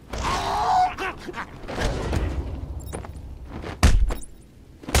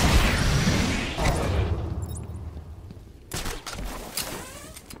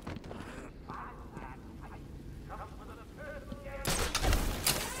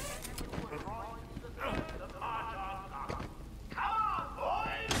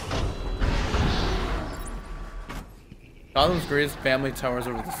 Gotham's greatest family towers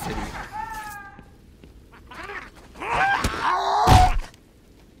over the city.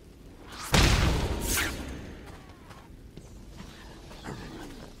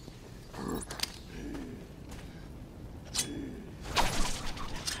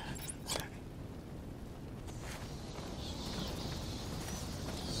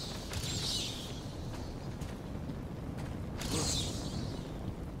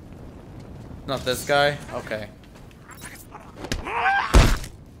 Not this guy? Okay.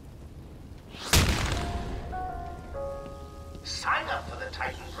 Sign up for the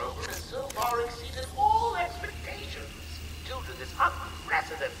Titan program has so far exceeded all expectations. Due to this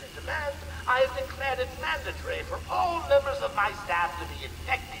unprecedented demand, I have declared it mandatory for all members of my staff to be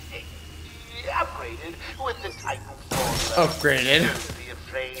upgraded with the Titan formula. Upgraded. Don't be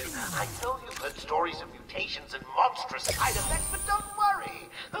afraid. I know you've heard stories of mutations and monstrous side effects, but don't worry.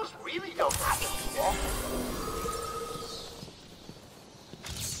 Those really don't happen too often.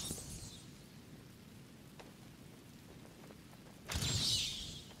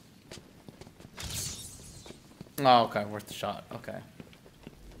 Oh, okay, worth the shot. Okay.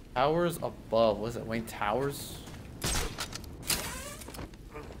 Towers above. What is it? Wayne Towers?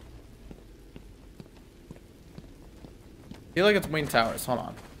 I feel like it's Wayne Towers. Hold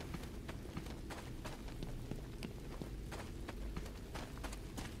on.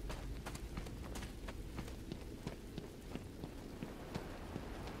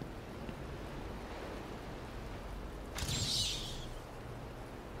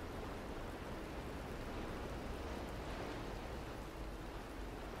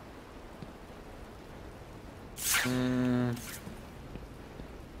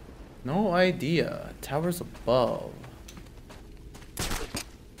 No idea. Towers above.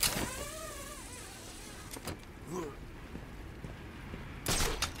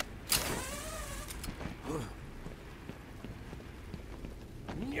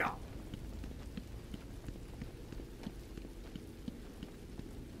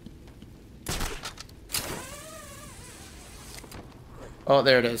 Oh,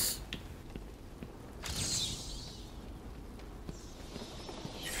 there it is.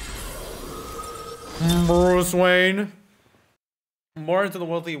 Bruce Wayne. Born into the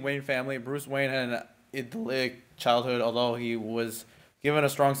wealthy Wayne family, Bruce Wayne had an idyllic childhood, although he was given a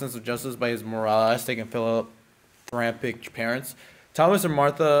strong sense of justice by his moralistic and philanthropic parents. Thomas and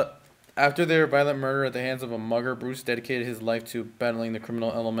Martha, after their violent murder at the hands of a mugger, Bruce dedicated his life to battling the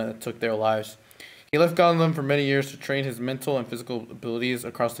criminal element that took their lives. He left Gotham for many years to train his mental and physical abilities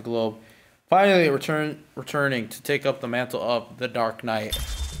across the globe, finally returning to take up the mantle of the Dark Knight.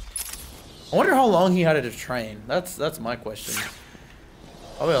 I wonder how long he had to train. That's my question.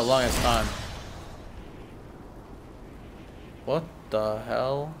 Probably the longest time. What the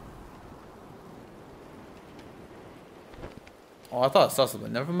hell? Oh, I thought I saw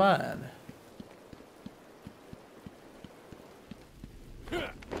something. Never mind.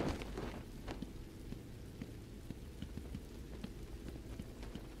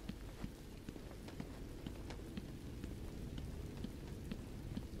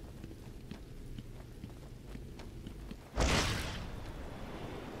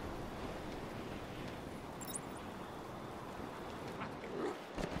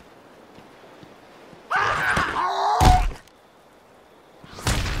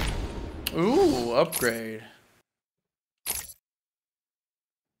 Ooh, upgrade.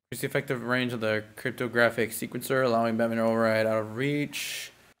 Increase the effective range of the cryptographic sequencer, allowing Batman to override out of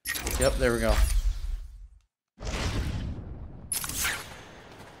reach. Yep, there we go.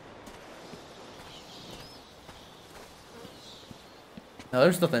 Now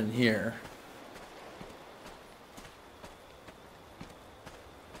there's nothing here.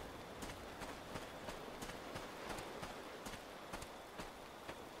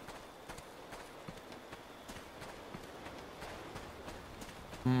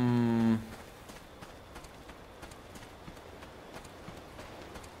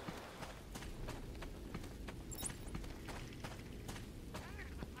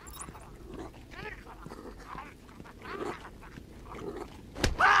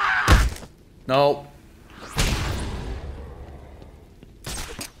 Nope.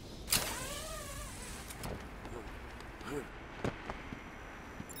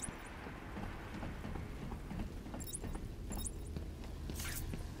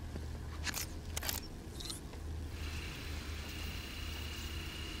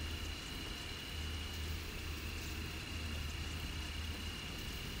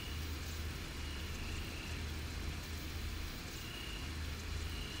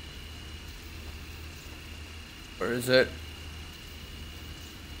 Where is it?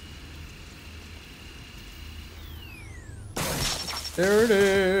 There it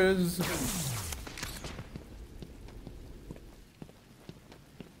is.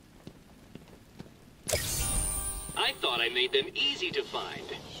 I thought I made them easy to find.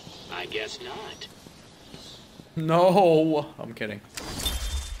 I guess not. No, I'm kidding.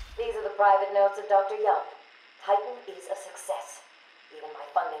 These are the private notes of Dr. Young. Titan is a success. Even my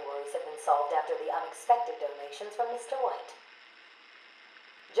funding worries have been solved after the unexpected donations from Mr. White.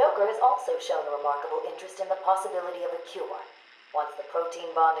 Joker has also shown a remarkable interest in the possibility of a cure. Once the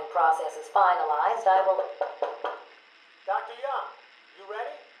protein bonding process is finalized, I will... Dr. Young, you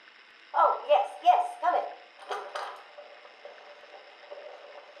ready? Oh, yes, come in.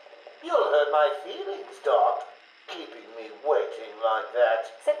 You'll hurt my feelings, Doc, keeping me waiting like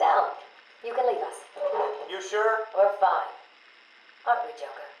that. Sit down. You can leave us. You sure? We're fine. Aren't we,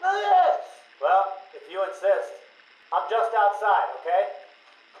 Joker? Oh, yes. Well, if you insist. I'm just outside, okay?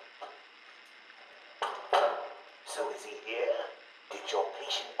 So is he here? Did your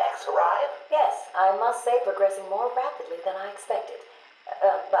patient X arrive? Yes, I must say progressing more rapidly than I expected.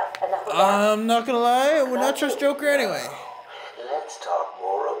 But enough I'm not gonna lie, we're not trust Joker anyway. Let's talk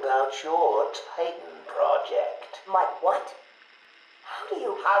more about your Titan project. My what?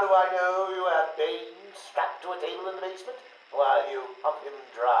 How do I know you have Bane strapped to a table in the basement while you pump him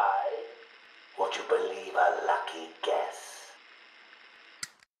dry? Would you believe a lucky guess?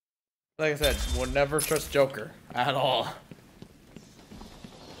 Like I said, we'll never trust Joker at all.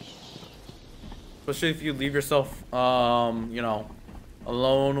 Especially if you leave yourself, you know,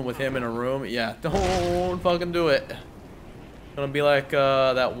 alone with him in a room. Yeah, don't fucking do it. It's gonna be like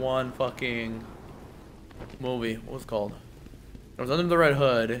that one fucking movie. What was it called? It was Under the Red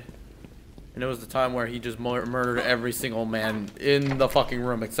Hood, and it was the time where he just murdered every single man in the fucking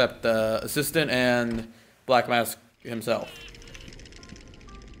room except the assistant and Black Mask himself.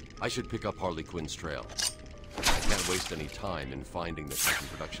 I should pick up Harley Quinn's trail. I can't waste any time in finding the Titan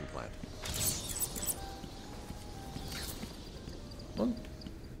production plant. What?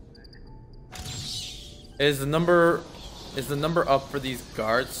 Is the number up for these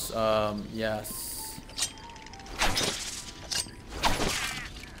guards? Yes.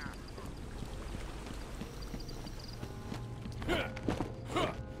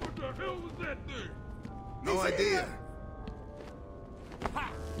 What the hell was that thing? No idea.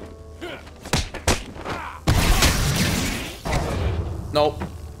 Nope.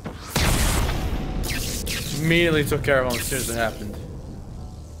 Immediately took care of him as soon as it happened.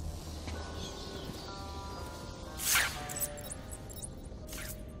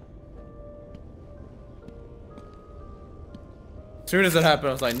 As soon as it happened,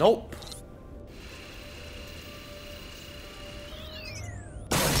 I was like, nope.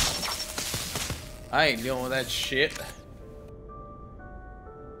 I ain't dealing with that shit.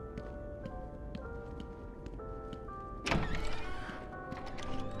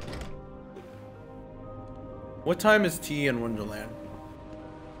 What time is tea in Wonderland?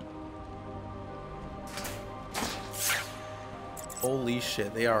 Holy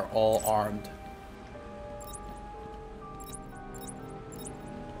shit, they are all armed.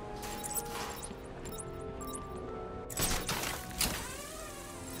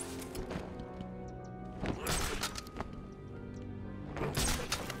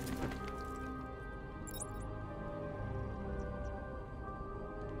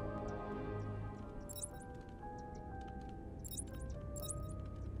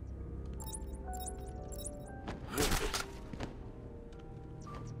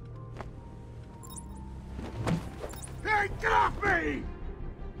 Hey, get off me!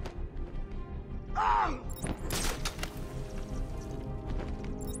 Oh!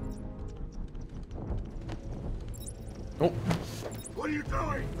 Nope. What are you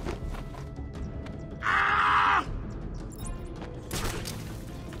doing? Ah!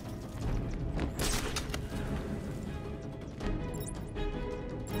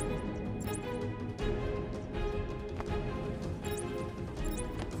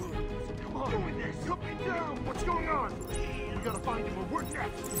 Come on, doing this. Put me down. What's going on? We gotta find him. We're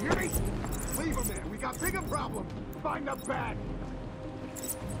next. You hear me? Leave him there. We got bigger problem. Find the bat.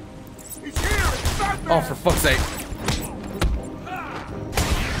 He's here. It's Batman. Oh, for fuck's sake.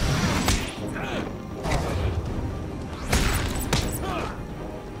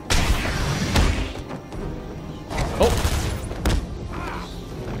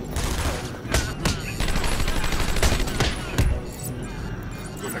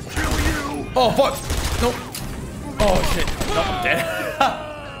 Oh fuck! Nope. Oh shit! No, I'm dead.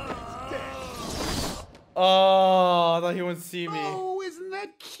 Oh, I thought he wouldn't see me. Oh, isn't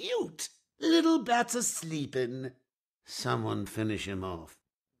that cute? Little bats are sleeping. Someone finish him off.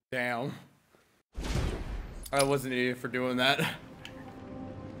 Damn. I was an idiot for doing that.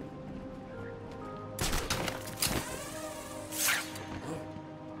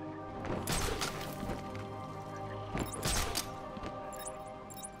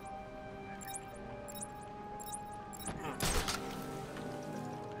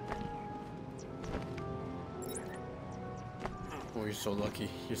 Oh, you're so lucky.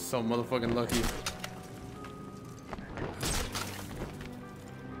 You're so motherfucking lucky.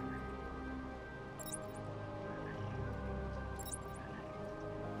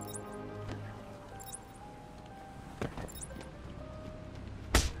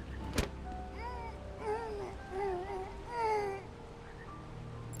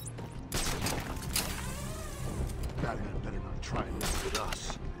 Batman better not try and mess with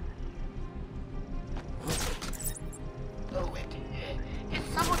us. Oh, wait. Is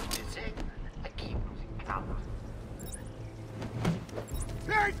someone missing? I keep losing count.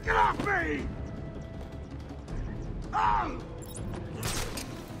 Hey, get off me! Oh!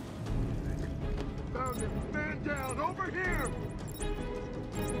 Found him. Man down. Over here.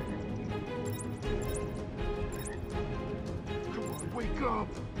 wake up!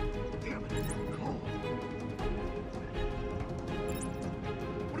 Damn it, it's cold.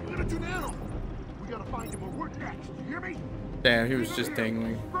 What are we gonna do now? We gotta find him or we're next. You hear me? Damn, he was just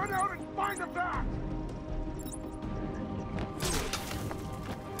dangling. Run out and find him back!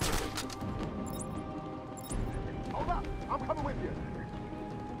 Hold up! I'm coming with you.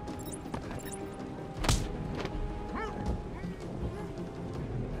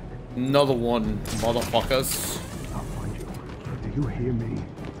 Another one, motherfuckers. I'll find you. Do you hear me?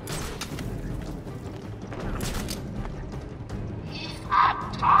 He's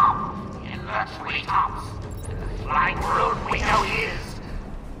up top in the treetops. Flying road we know he is.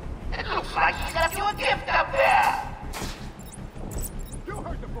 It looks like he's got you a gift up there. You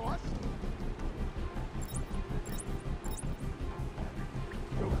heard the boss.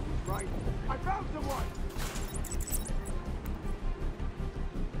 Joker was right. I found someone.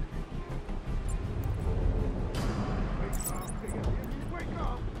 Wake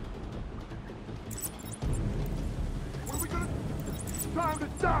up. What are we gonna... Time to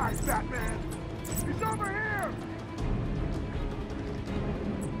die, Batman. He's over here.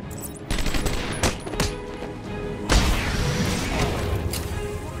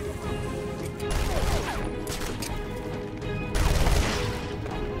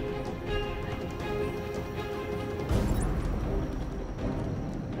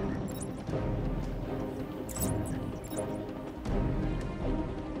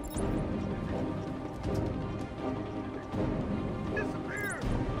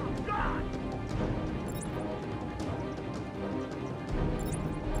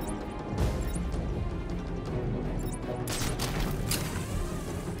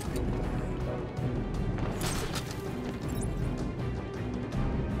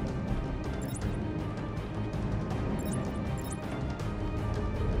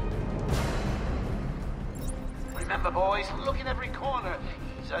 Remember, boys, look in every corner.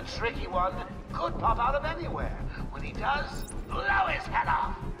 He's a tricky one. Could pop out of anywhere. When he does, blow his head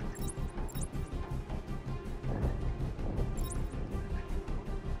off.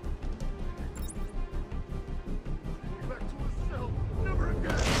 Back to his cell. Never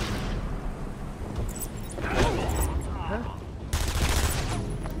again. Huh?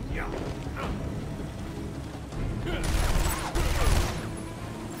 Yeah.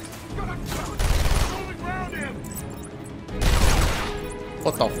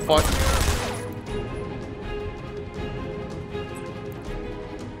 What the fuck?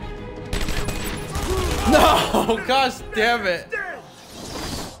 No! Gosh damn it!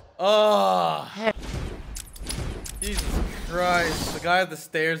 Oh, Jesus Christ! The guy at the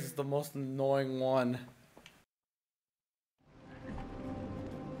stairs is the most annoying one.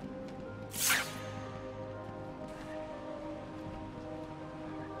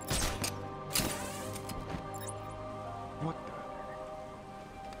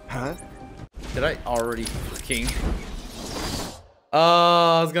 Huh? Did I already fucking?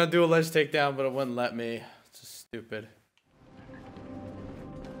 I was gonna do a ledge takedown, but it wouldn't let me. It's just stupid.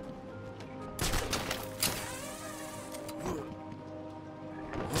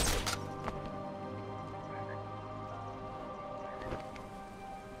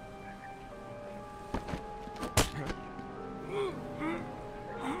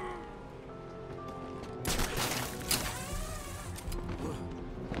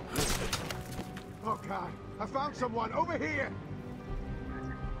 Oh God! I found someone over here.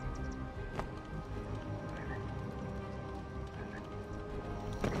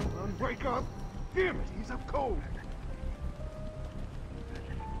 Come on, wake up! Damn it, he's up cold.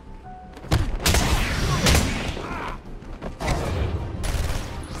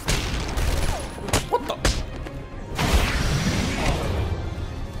 What the?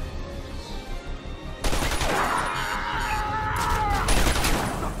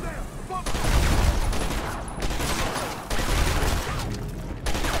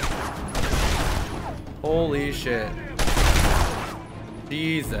 Holy shit.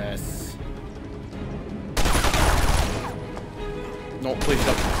 Jesus. No, please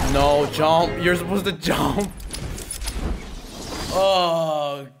don't. No, jump. You're supposed to jump.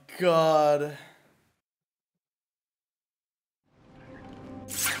 Oh, God.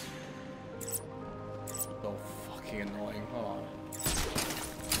 So fucking annoying. Hold on.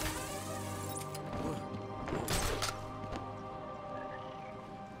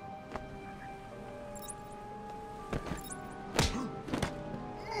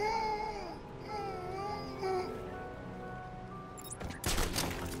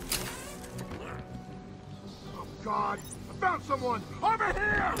 God, I found someone over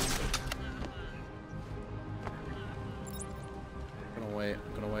here. Gonna wait.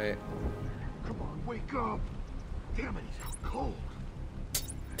 Gonna wait. Come on, wake up. Damn it, he's out cold.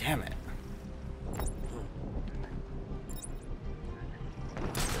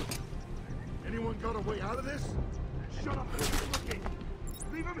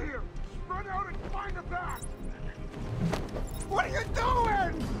 Get back! What are you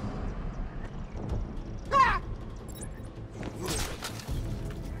doing? Ah!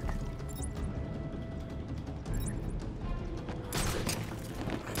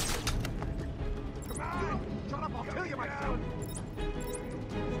 Come on! Shut up, I'll kill you myself!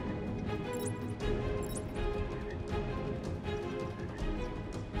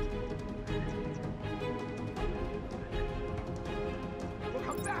 We'll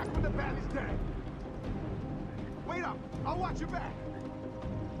come back when the bat is dead! Wait up! I'll watch your back!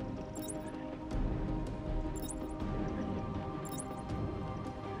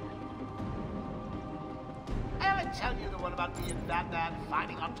 Ever tell you the one about me and Batman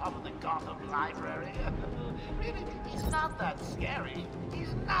fighting on top of the Gotham Library? Really, he's not that scary.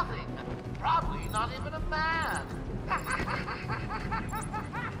 He's nothing. Probably not even a man.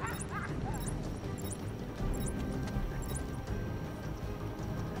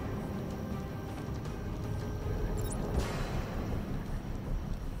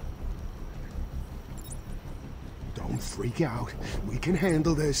 Don't freak out. We can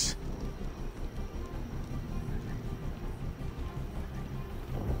handle this.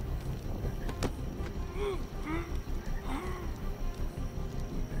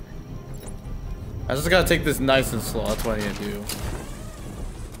 I just gotta take this nice and slow. That's what I need to do.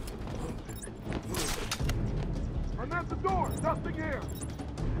 I'm at the door. Nothing here.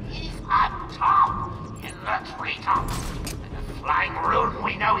 He's on top, in the treetops. In the flying room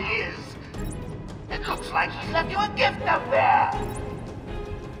we know he is. It looks like he left you a gift up there.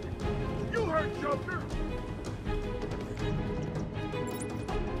 You heard Joker.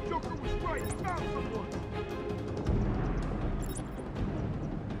 Joker was right. He found someone.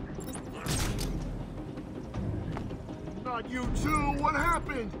 Not you too. What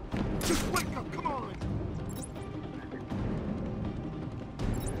happened? Just wake up. Come on.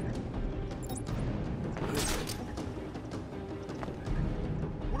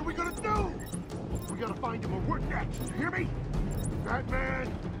 What are we gonna do? We gotta find him or we're next. You hear me?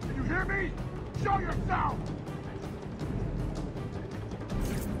 Batman, can you hear me? Show yourself!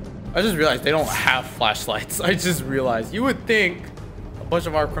 I just realized they don't have flashlights. I just realized. You would think a bunch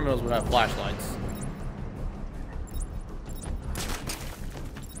of our criminals would have flashlights.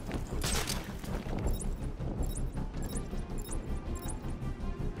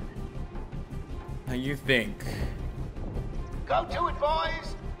 Now you think. Go to it,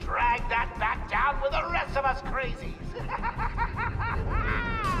 boys. Drag that back down with the rest of us crazies.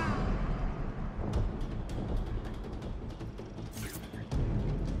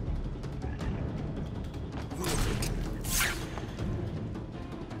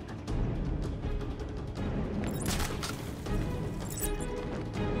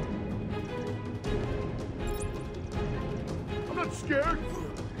 I'm not scared.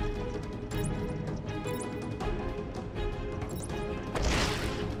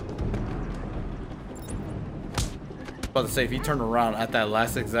 About to say, if he turned around at that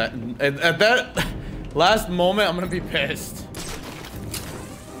last exact at that last moment, I'm gonna be pissed.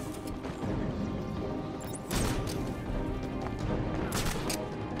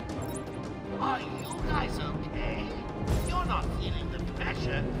 Are you guys okay? You're not feeling the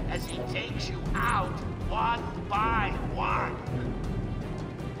pressure as he takes you out one by one.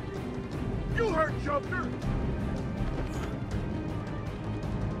 You heard Joker.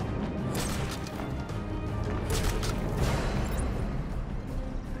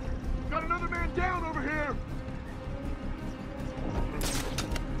 Got another man down over here.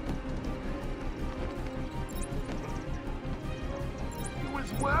 You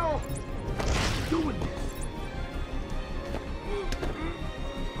as well. Doing this.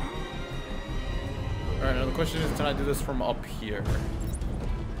 All right. Now the question is, can I do this from up here?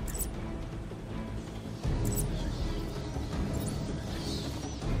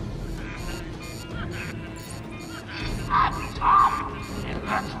 Up top, in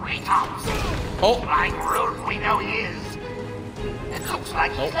the treetops. Oh. Flying room we know he is. It looks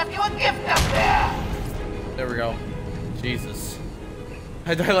like he left you a gift up there. There we go. Jesus.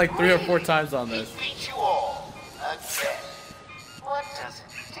 I died like 3 or 4 times on this. Beat you all again. What does it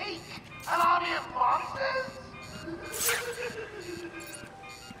take? An army of monsters?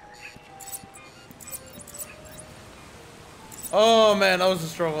 Oh man, that was a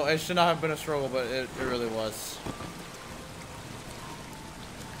struggle. It should not have been a struggle, but it really was.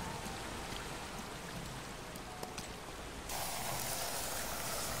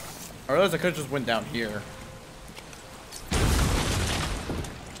 I realized I could have just went down here.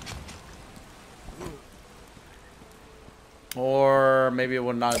 Or maybe it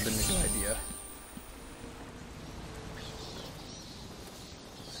would not have been a good idea.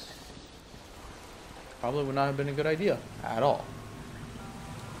 Probably would not have been a good idea at all.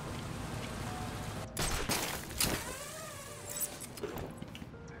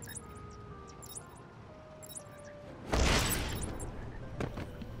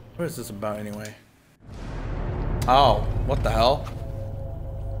 What is this about anyway? Oh, what the hell?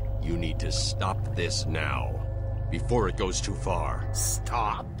 You need to stop this now, before it goes too far.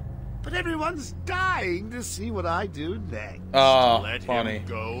 Stop? But everyone's dying to see what I do next. Oh, Let funny. him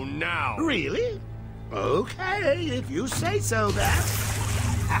go now. Really? Okay, if you say so, then.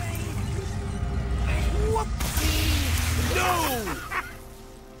 Whoopsie! No!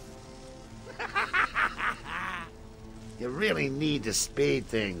 You really need to speed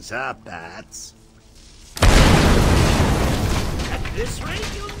things up, Bats. At this rate,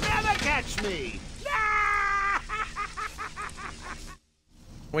 you'll never catch me!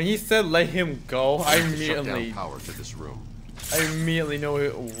 When he said let him go, I Shut immediately down power to this room. knew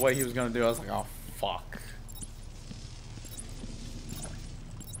what he was gonna do. I was like, oh fuck.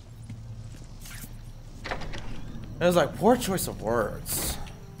 It was like poor choice of words.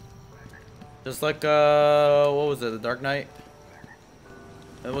 Just like what was it, The Dark Knight?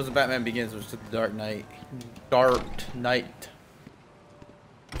 It wasn't Batman Begins, it was just The Dark Knight. Dark Knight.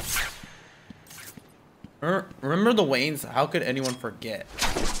 Remember the Waynes? How could anyone forget?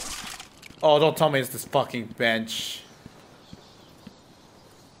 Oh, don't tell me it's this fucking bench.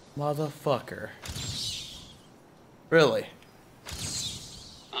 Motherfucker. Really?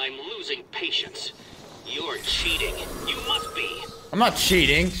 I'm losing patience. You're cheating. You must be. I'm not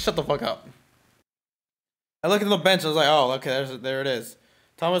cheating. Shut the fuck up. I looked at the bench. I was like, oh, okay, there it is.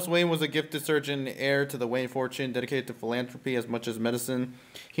 Thomas Wayne was a gifted surgeon, heir to the Wayne fortune, dedicated to philanthropy as much as medicine.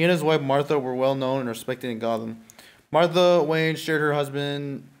 He and his wife Martha were well known and respected in Gotham. Martha Wayne shared her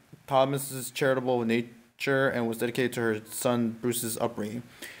husband Thomas's charitable nature and was dedicated to her son Bruce's upbringing.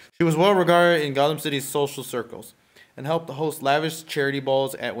 She was well regarded in Gotham City's social circles and helped host lavish charity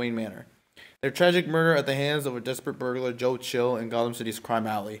balls at Wayne Manor. Their tragic murder at the hands of a desperate burglar, Joe Chill, in Gotham City's crime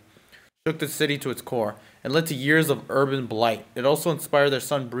alley shook the city to its core and led to years of urban blight. It also inspired their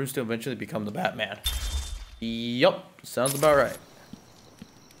son Bruce to eventually become the Batman. Yup, sounds about right.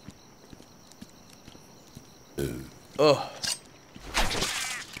 Ugh.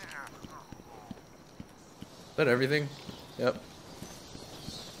 Is that everything? Yep.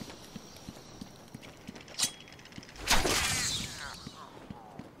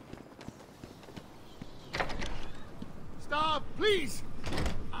 Stop, please!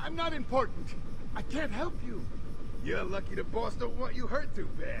 I'm not important. I can't help you. You're lucky the boss don't want you hurt too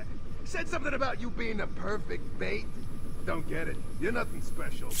bad. Said something about you being the perfect bait. Don't get it. You're nothing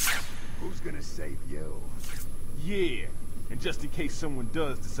special. Who's gonna save you? Yeah, and just in case someone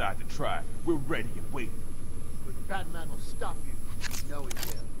does decide to try, we're ready and waiting. But Batman will stop you. You know he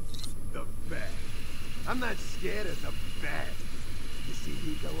will. The Bat. I'm not scared of the Bat. You see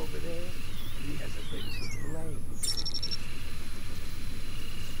me go over there? He has a bit of blade.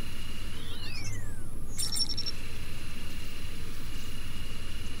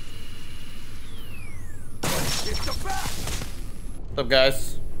 What's up,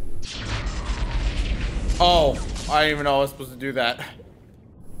 guys? Oh, I didn't even know I was supposed to do that.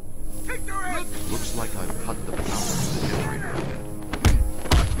 Looks like I've cut the power to the generator again.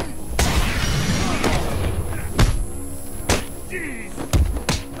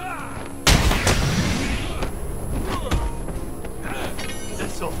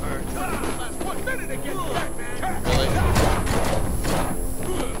 This'll hurt. Last 1 minute against Batman. Really?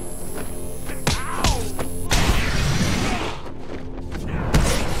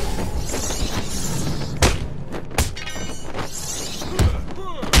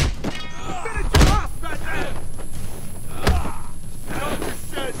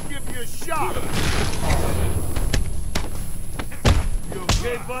 You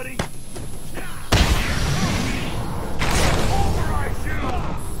okay, buddy? Override you!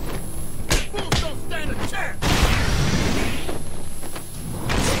 Fools don't stand a chance!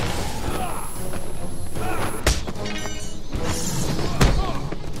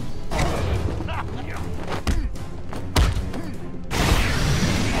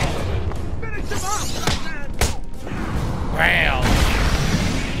 Finish him off, Batman! Bam!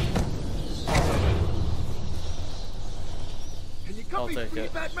 I'll take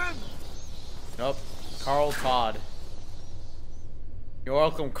it. Batman? Nope. Carl Todd. You're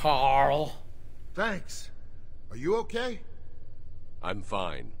welcome, Carl. Thanks. Are you okay? I'm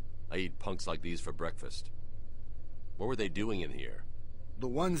fine. I eat punks like these for breakfast. What were they doing in here? The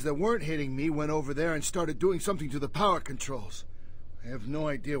ones that weren't hitting me went over there and started doing something to the power controls. I have no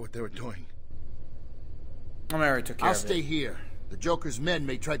idea what they were doing. I already took care I'll of it. stay here. The Joker's men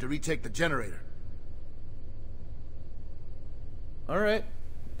may try to retake the generator. Alright.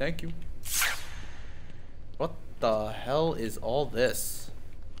 Thank you. What the hell is all this?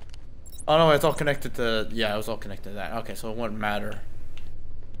 Oh no, it's all connected to... Yeah, it was all connected to that. Okay, so it wouldn't matter.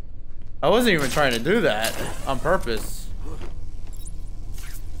 I wasn't even trying to do that on purpose.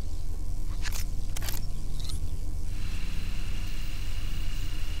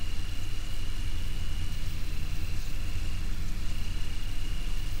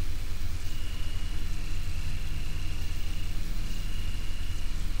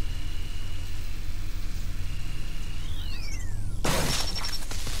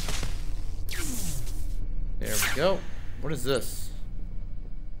 There we go. What is this?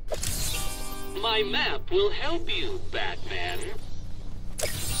 My map will help you, Batman.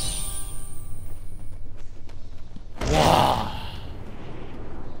 Wow.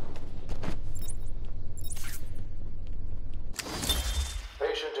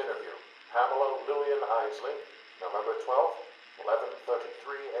 Patient interview. Pamela Lillian Isley, November 12th,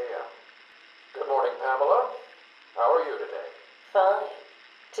 11:33 a.m. Good morning, Pamela. How are you today? Fine.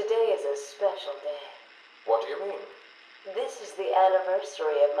 Today is a special day. What do you mean? This is the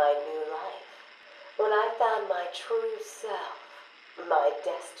anniversary of my new life. When I found my true self, my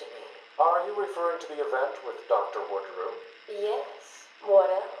destiny. Are you referring to the event with Dr. Woodrow? Yes.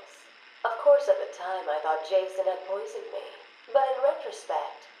 What else? Of course, at the time I thought Jason had poisoned me. But in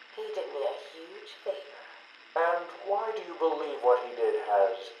retrospect, he did me a huge favor. And why do you believe what he did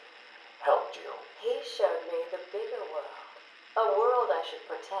has helped you? He showed me the bigger world. A world I should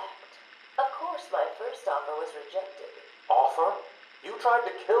protect. Of course, my first offer was rejected. Offer? You tried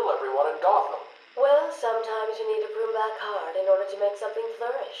to kill everyone in Gotham. Well, sometimes you need to prune back hard in order to make something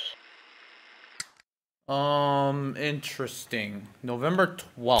flourish. Interesting. November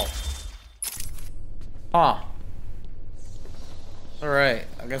 12th. Huh. Alright,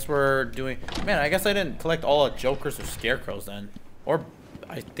 I guess we're doing... Man, I guess I didn't collect all the Jokers or Scarecrows then. Or,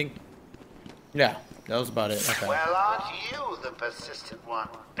 I think... Yeah, that was about it. Okay. Well, aren't you the persistent one,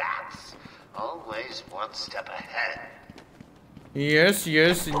 Bats? Always one step ahead. Yes,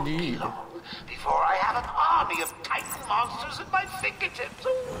 yes, indeed. Before I have an army of Titan monsters at my fingertips.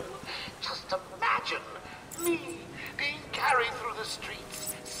 Ooh, just imagine me being carried through the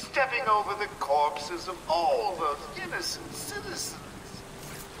streets, stepping over the corpses of all those innocent citizens.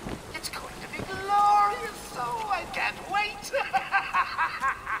 It's going to be glorious, so I can't wait.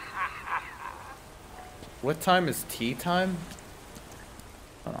 What time is tea time?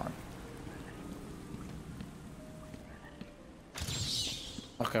 Hold on.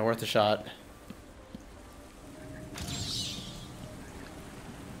 Okay, worth a shot.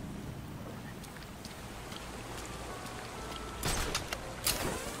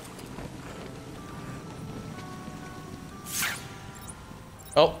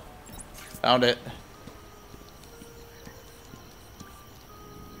 Oh, found it.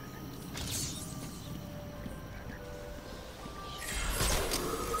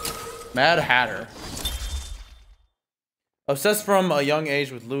 Mad Hatter. Obsessed from a young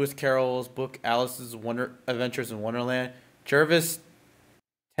age with Lewis Carroll's book Alice's Adventures in Wonderland, Jervis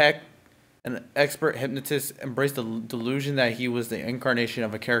Tech, an expert hypnotist, embraced the delusion that he was the incarnation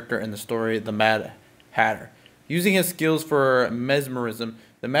of a character in the story The Mad Hatter. Using his skills for mesmerism,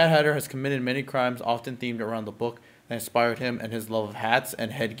 the Mad Hatter has committed many crimes often themed around the book that inspired him and his love of hats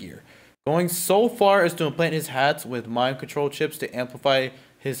and headgear, going so far as to implant his hats with mind control chips to amplify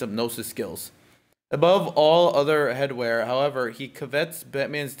his hypnosis skills. Above all other headwear, however, he covets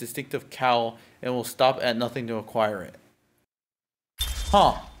Batman's distinctive cowl and will stop at nothing to acquire it.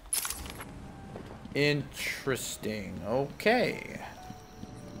 Huh. Interesting. Okay.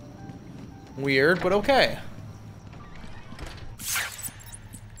 Weird, but okay.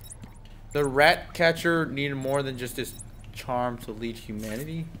 The rat catcher needed more than just his charm to lead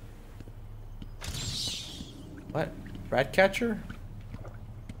humanity? What? Rat catcher?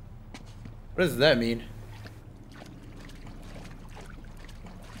 What does that mean?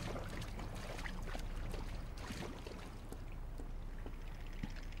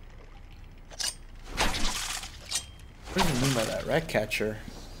 What does it mean by that? Rat catcher?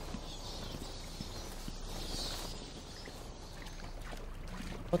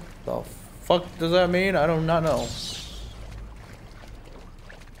 What the fuck does that mean? I do not know.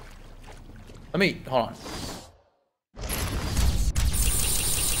 Hold on.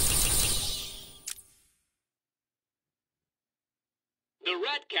 The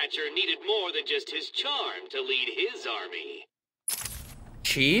Ratcatcher needed more than just his charm to lead his army.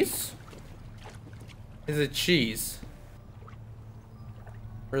 Cheese? Is it cheese?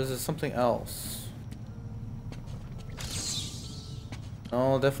 Or is it something else?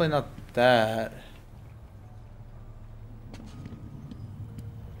 No, definitely not that.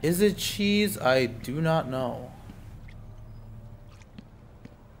 Is it cheese? I do not know.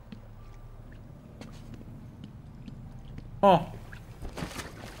 Oh.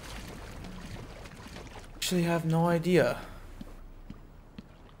 Actually have no idea.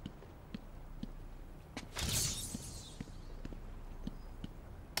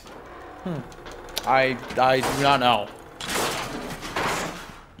 I do not know.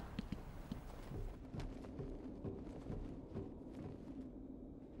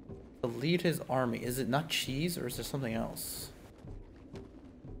 To lead his army. Is it not cheese or is there something else?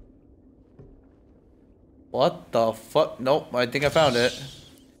 What the fuck? Nope, I think I found it.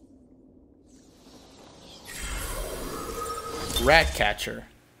 Rat catcher.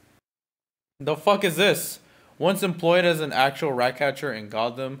 The fuck is this? Once employed as an actual rat catcher in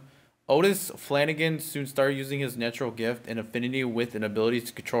Gotham, Otis Flanagan soon started using his natural gift and affinity with an ability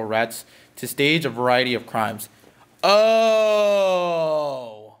to control rats to stage a variety of crimes.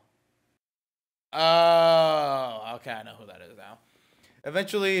 Oh, okay, I know who that is now.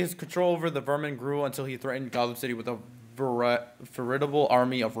 Eventually, his control over the vermin grew until he threatened Gotham City with a veritable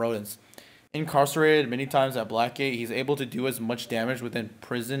army of rodents. Incarcerated many times at Blackgate, he's able to do as much damage within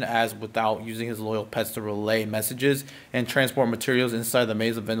prison as without, using his loyal pets to relay messages and transport materials inside the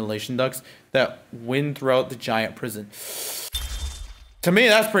maze of ventilation ducts that wind throughout the giant prison. To me,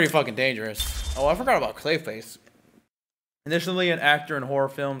 that's pretty fucking dangerous. Oh, I forgot about Clayface. Initially an actor in horror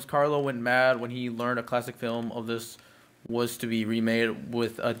films, Carlo went mad when he learned a classic film of this was to be remade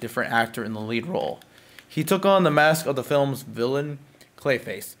with a different actor in the lead role. He took on the mask of the film's villain,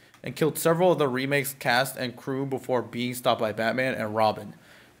 Clayface, and killed several of the remake's cast and crew before being stopped by Batman and Robin.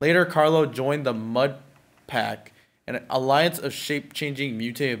 Later, Carlo joined the Mud Pack, an alliance of shape-changing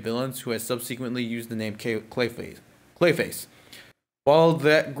mutated villains who has subsequently used the name Clayface. While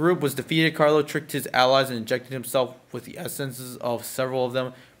that group was defeated, Carlo tricked his allies and injected himself with the essences of several of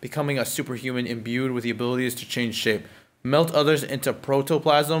them, becoming a superhuman imbued with the abilities to change shape, melt others into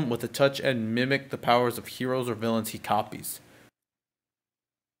protoplasm with a touch, and mimic the powers of heroes or villains he copies.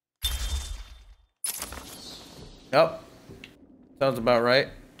 Yep. Sounds about right.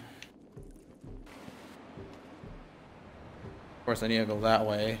 Of course, I need to go that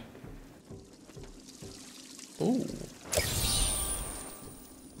way. Ooh.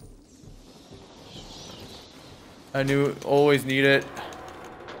 I knew, always need it.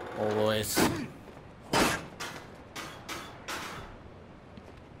 Always.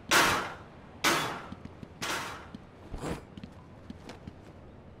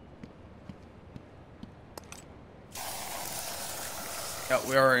 Yeah,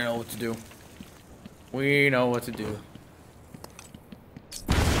 we already know what to do. We know what to do.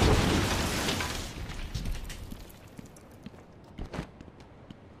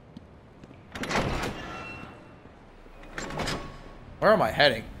 Where am I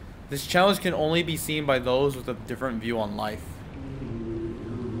heading? This challenge can only be seen by those with a different view on life.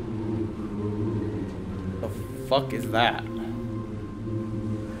 The fuck is that?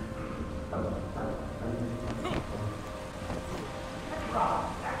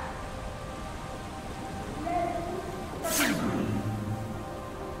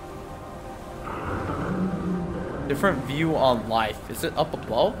 Different view on life. Is it up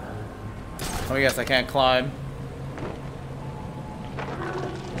above? Oh yes, I can't climb.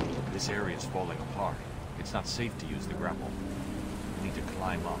 This area is falling apart. It's not safe to use the grapple. We need to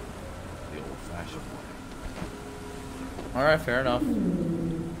climb up the old-fashioned way. Alright, fair enough.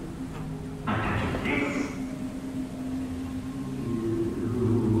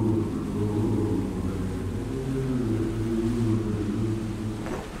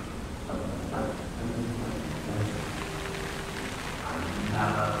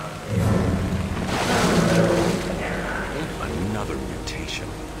 Another mutation.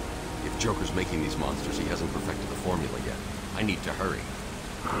 If Joker's making these monsters, he hasn't perfected the formula yet. I need to hurry.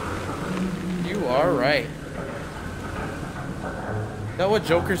 You are right. Is that what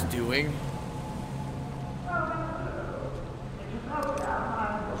Joker's doing?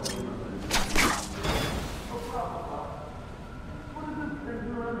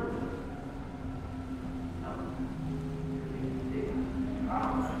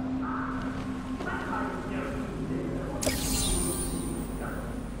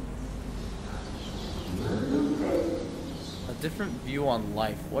 Different view on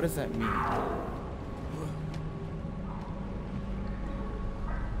life. What does that mean?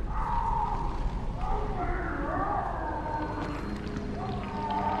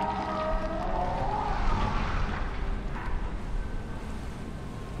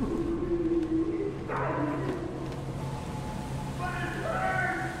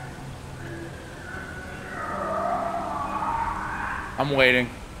 I'm waiting.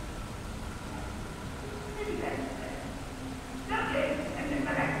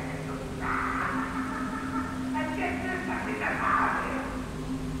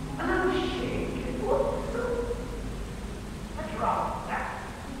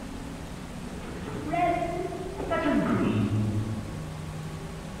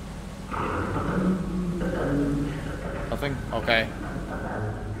 Okay.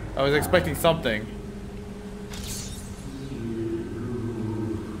 I was expecting something.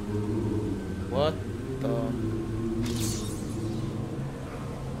 What the?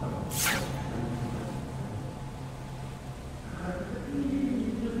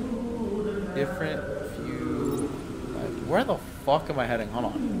 Different view. Like, where the fuck am I heading? Hold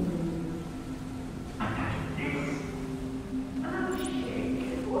on.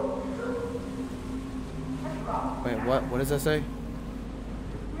 Wait, what? What does that say?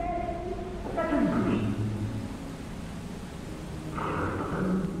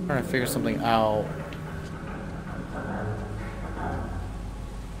 I'm trying to figure something out.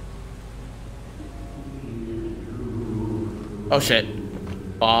 Oh shit.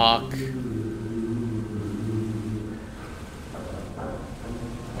 Fuck.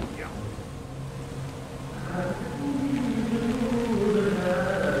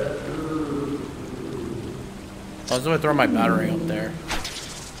 I was gonna throw my battery up there.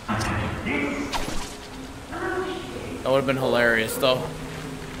 That would have been hilarious though.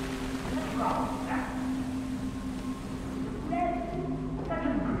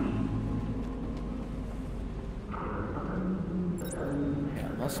 Yeah,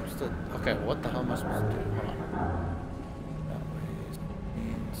 am I supposed to... Okay, what the hell am I supposed to do? Hold on.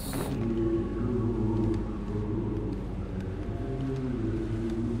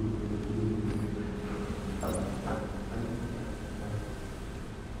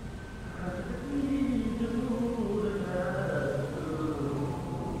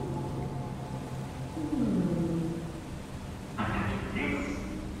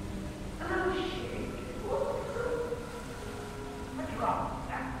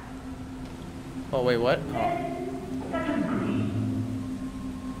 Oh, wait, what? Oh.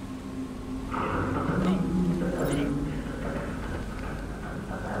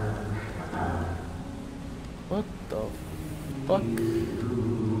 What the fuck?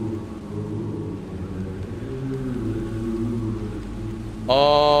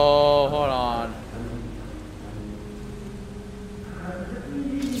 Oh, hold on.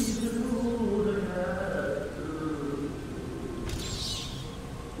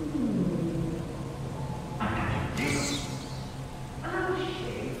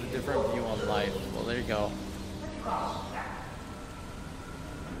 Different view on life. Well, there you go.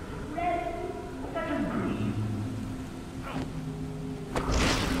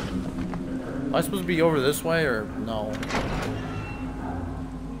 Am I supposed to be over this way or no?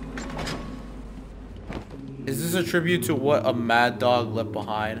 Is this a tribute to what a mad dog left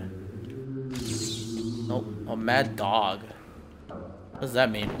behind? Nope, a mad dog. What does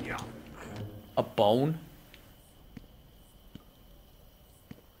that mean? A bone?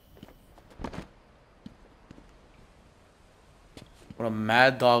 What a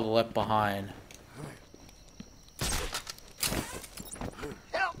mad dog left behind.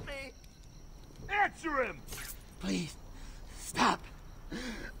 Help me! Answer him! Please, stop.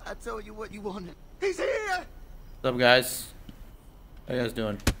 I told you what you wanted. He's here! What's up, guys? How you guys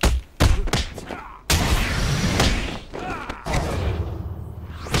doing?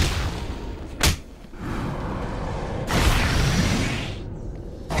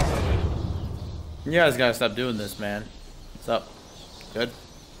 You guys gotta stop doing this, man. What's up? Good?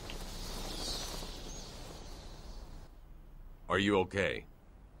 Are you okay?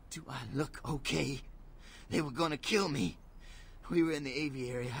 Do I look okay? They were gonna kill me. We were in the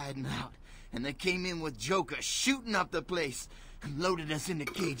aviary hiding out, and they came in with Joker shooting up the place and loaded us into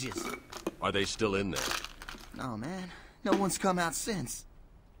cages. Are they still in there? No, man. No one's come out since.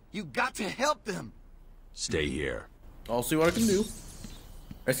 You got to help them. Stay here. I'll see what I can do.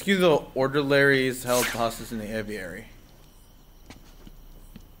 Rescue the orderlies held hostage in the aviary.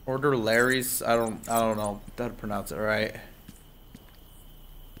 Orderlies? I don't know how to pronounce it right.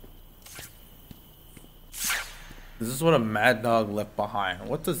 This is what a mad dog left behind.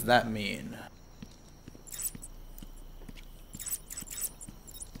 What does that mean?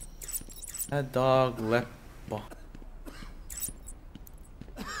 Mad dog left behind.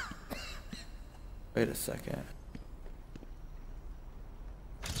 Wait a second.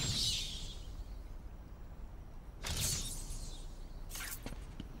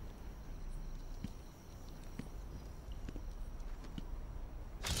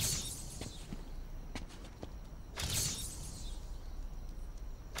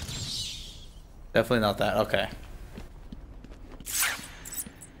 Definitely not that. Okay.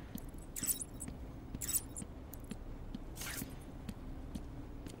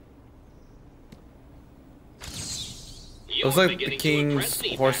 Looks like the king's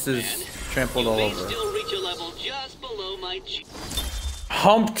horses trampled all over. Still reach a level just below my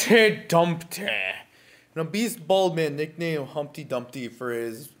Humpty Dumpty. An obese bald man nicknamed Humpty Dumpty for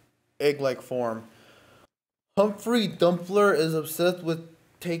his egg-like form. Humphrey Dumpler is obsessed with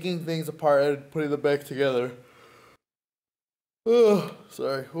taking things apart and putting them back together. Oh,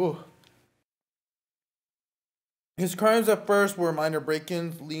 sorry. Ooh. His crimes at first were minor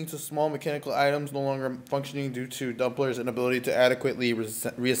break-ins, leading to small mechanical items no longer functioning due to Dumpler's inability to adequately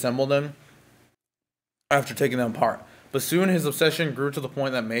reassemble them after taking them apart. But soon his obsession grew to the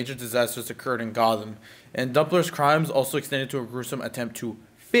point that major disasters occurred in Gotham, and Dumpler's crimes also extended to a gruesome attempt to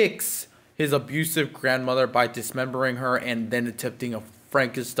fix his abusive grandmother by dismembering her and then attempting a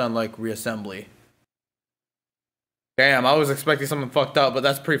Frankenstein-like reassembly. Damn, I was expecting something fucked up, but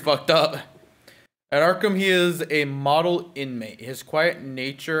that's pretty fucked up. At Arkham, he is a model inmate. His quiet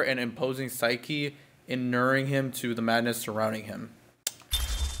nature and imposing psyche inuring him to the madness surrounding him.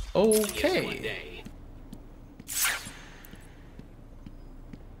 Okay.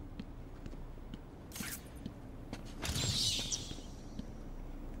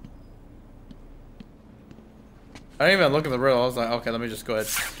 I didn't even look at the riddle. I was like, okay, let me just go ahead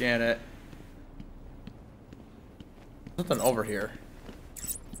and scan it. Something over here.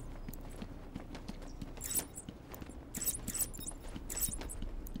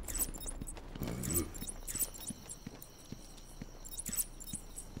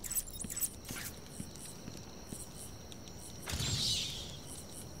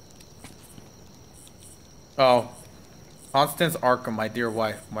 Oh. Constance Arkham, my dear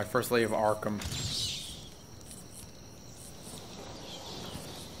wife, my first lady of Arkham.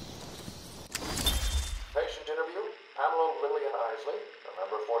 Patient interview, Pamela Lillian Isley,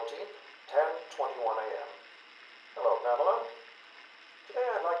 November 14th, 10:21 a.m. Hello, Pamela. Today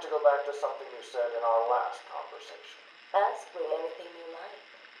I'd like to go back to something you said in our last conversation. Ask me anything you like.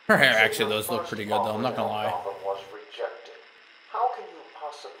 Her hair actually does look pretty good though, I'm not gonna lie. Gotham was rejected. How can you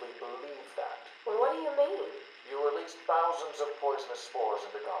possibly believe that? Well, what do you mean? You released thousands of poisonous spores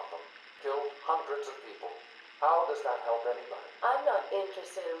into Gotham, killed hundreds of people. How does that help anybody? I'm not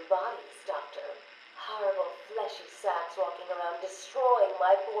interested in bodies, Doctor. Horrible fleshy sacks walking around destroying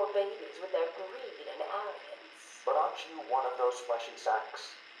my poor babies with their greed and arrogance. But aren't you one of those fleshy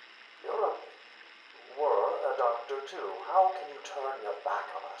sacks? Were a doctor too. How can you turn your back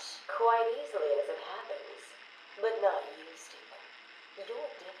on us? Quite easily as it happens. But not you, Stephen. You're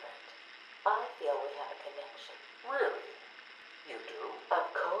different. I feel we have a connection. Really? You do? Of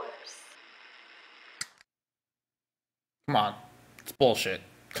course. Come on. It's bullshit.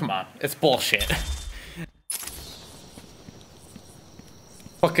 Come on. It's bullshit.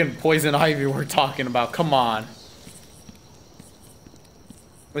 Fucking poison ivy we're talking about. Come on.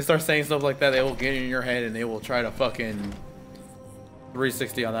 We start saying stuff like that, they will get in your head and they will try to fucking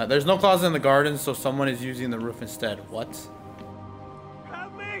 360 on that. There's no closet in the garden, so someone is using the roof instead. What?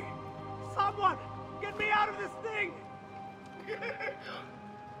 Help me! Someone! Get me out of this thing!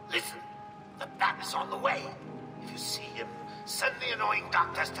 Listen, the bat is on the way. If you see him, send the annoying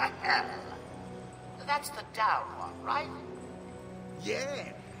doctors to hell. That's the down one, right?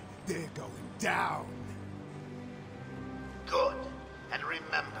 Yeah, they're going down. Good. And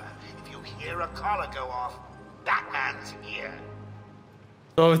remember, if you hear a collar go off, Batman's here.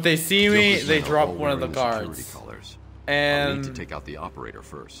 So if they see me, Joker's they men are drop all one of the wearing security guards. collars. And I'll need to take out the operator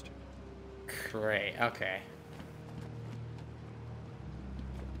first. Great, okay.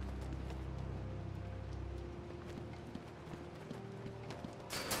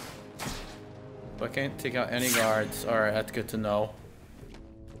 I can't take out any guards. Alright, that's good to know.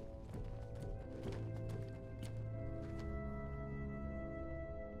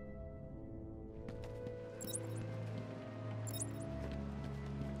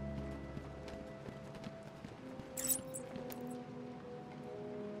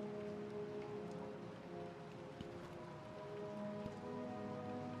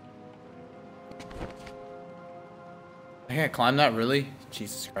 I can't climb that, really?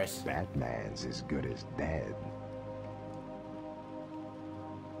 Jesus Christ. Batman's as good as dead.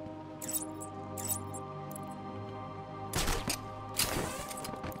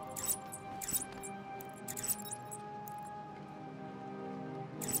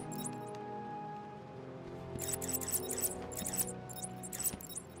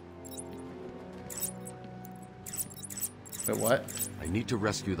 Wait, what? I need to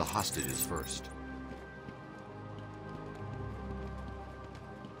rescue the hostages first.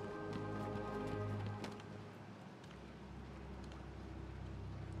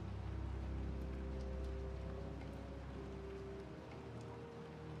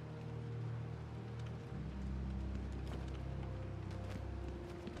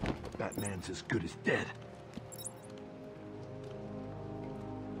 Batman's as good as dead.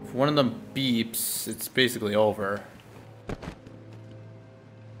 If one of them beeps, it's basically over.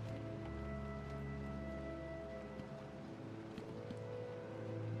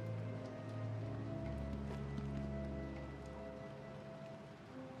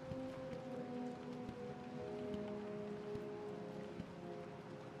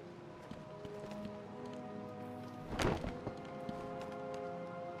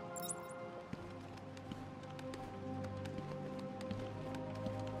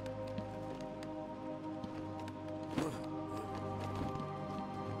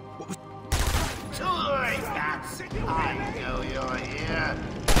 I know you're here.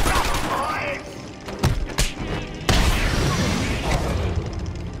 Boys!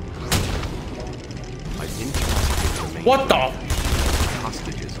 I think what the?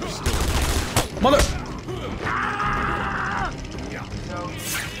 Hostages are still. Mother.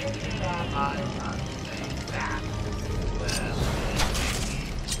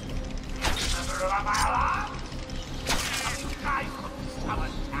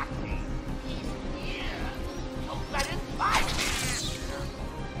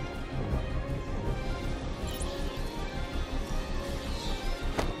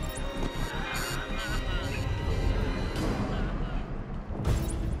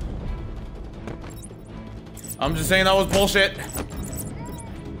 I'm just saying that was bullshit.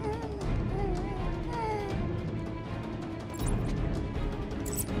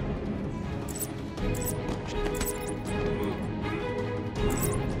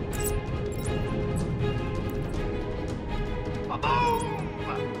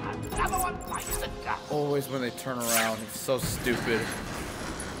 Always when they turn around, it's so stupid.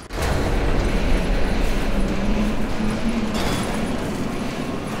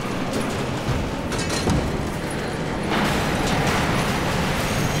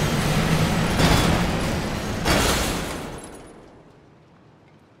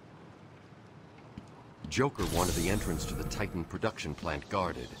 Joker wanted the entrance to the Titan production plant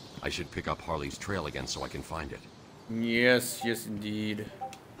guarded. I should pick up Harley's trail again so I can find it. Yes, yes indeed.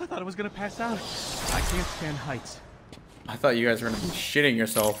 I thought I was gonna pass out. I can't stand heights. I thought you guys were gonna be shitting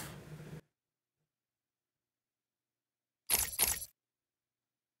yourself.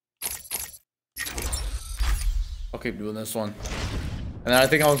 I'll keep doing this one. And then I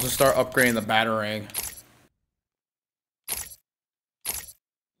think I'll just start upgrading the batarang.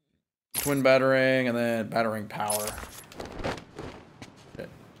 Twin batarang and then batarang power.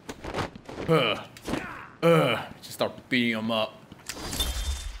 Just start beating them up.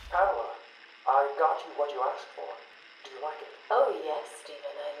 Pamela, I got you what you asked for. Do you like it? Oh yes, Stephen,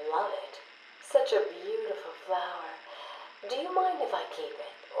 I love it. Such a beautiful flower. Do you mind if I keep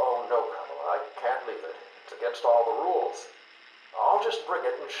it? Oh no, Pamela, I can't leave it. It's against all the rules. I'll just bring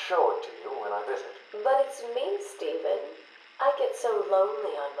it and show it to you when I visit. But it's me, Stephen. I get so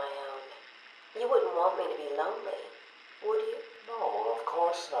lonely on my own. You wouldn't want me to be lonely, would you? No, of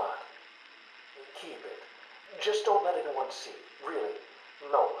course not. Keep it. Just don't let anyone see. Really,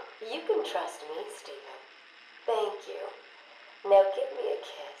 no one. You can trust me, Stephen. Thank you. Now give me a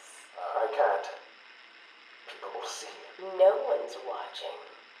kiss. I can't. People will see. No one's watching.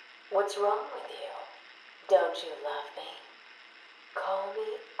 What's wrong with you? Don't you love me? Call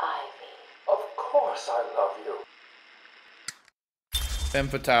me Ivy. Of course I love you. Femme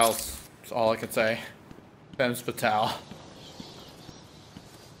fatales. That's all I can say. Femme fatale.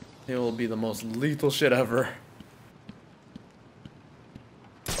 It will be the most lethal shit ever.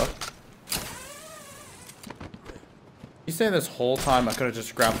 What? You saying this whole time I could have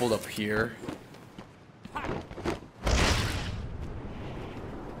just grappled up here?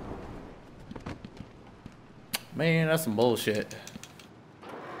 Man, that's some bullshit.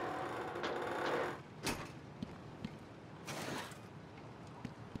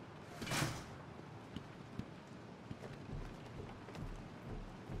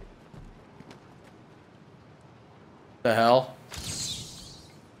 The hell?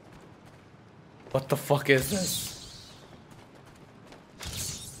 What the fuck is this?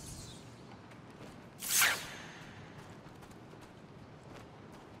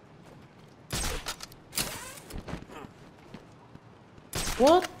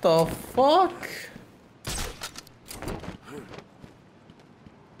 What the fuck?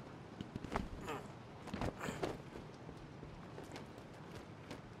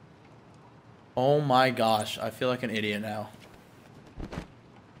 Oh my gosh, I feel like an idiot now.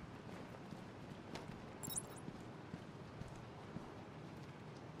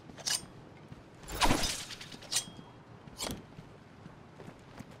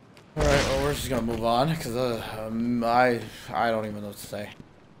 Alright, well we're just gonna move on, because I don't even know what to say.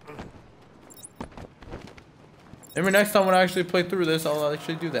 Maybe next time when I actually play through this, I'll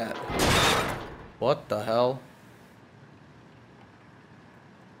actually do that. What the hell?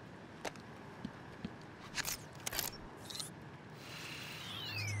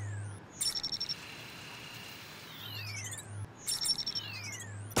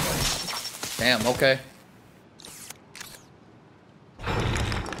 Damn, okay.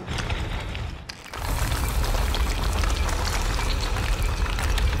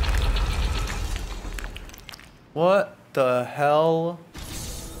 What the hell?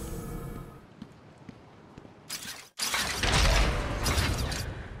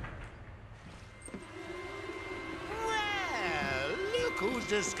 Well, look who's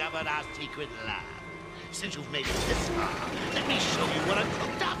discovered our secret lab. Since you've made it this far, let me show you what I've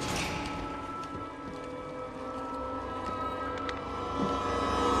cooked up.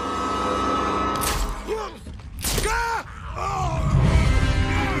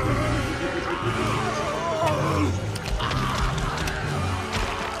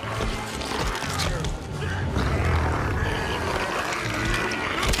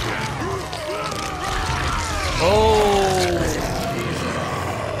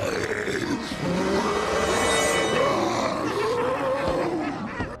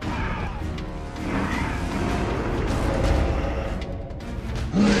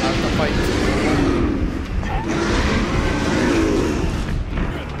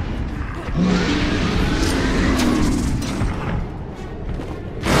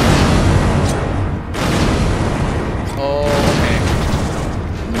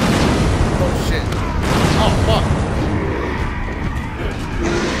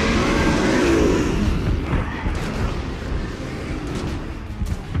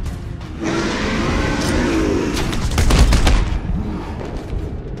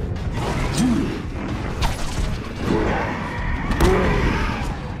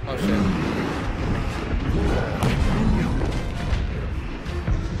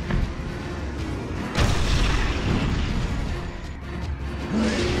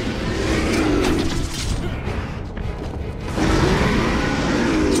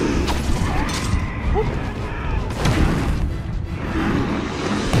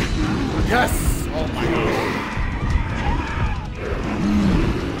 Yes! Oh my god.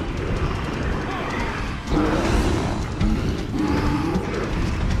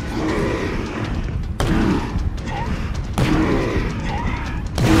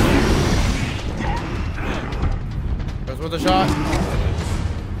 Goes with a shot.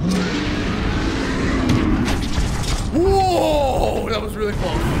 Whoa! That was really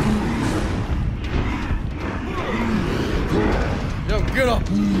close. Yo, get up!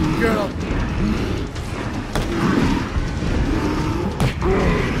 Get up!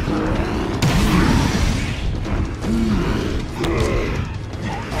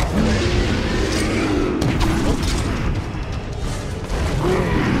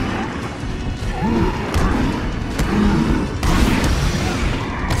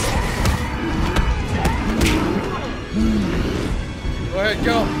 Go ahead,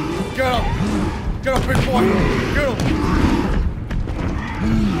 get up! Get up! Get up, big boy! Get up!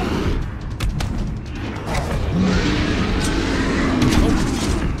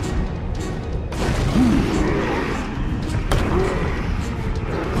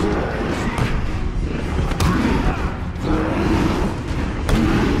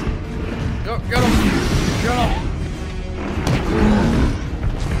 Get him! Get him!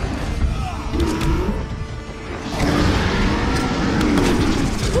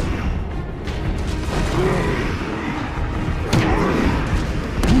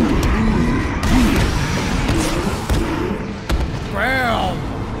 Bam!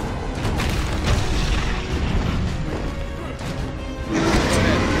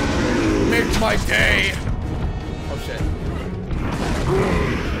 Make my day! Oh shit.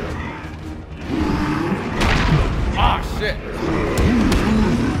 Ah, shit.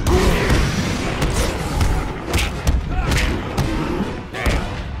 Damn.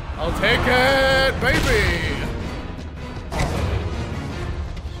 I'll take it, baby.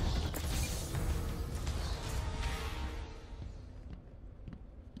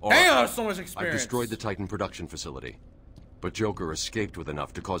 Damn, so much experience. I've destroyed the Titan production facility, but Joker escaped with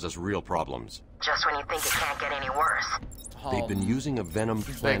enough to cause us real problems. Just when you think it can't get any worse. They've been using a venom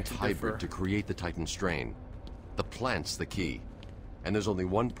plant hybrid to create the Titan strain. The plant's the key. And there's only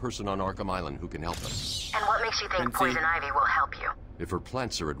one person on Arkham Island who can help us. And what makes you think Poison Ivy will help you? If her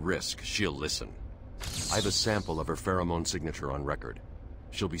plants are at risk, she'll listen. I have a sample of her pheromone signature on record.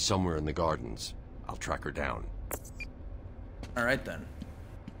 She'll be somewhere in the gardens. I'll track her down. All right then.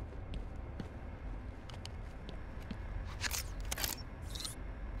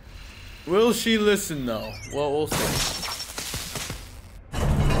 Will she listen though? Well, we'll see.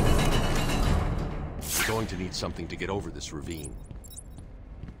 We're going to need something to get over this ravine.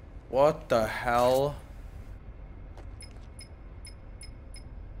 What the hell?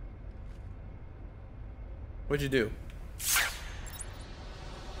 What'd you do?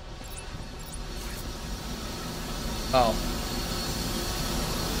 Oh.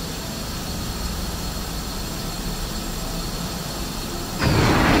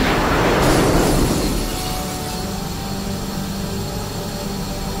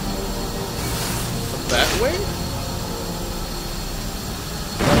 That way?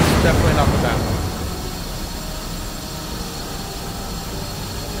 That's definitely not the Batman.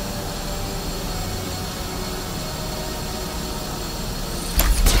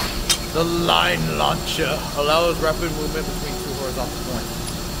 The line launcher allows rapid movement between two horizontal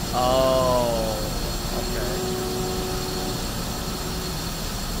points. Oh, okay.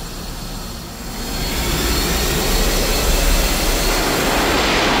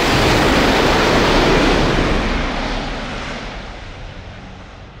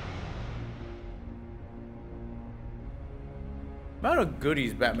 Amount of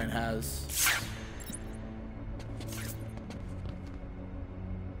goodies Batman has.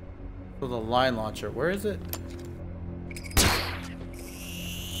 So the line launcher, where is it?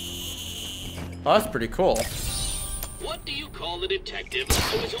 Oh, that's pretty cool. What do you call the detective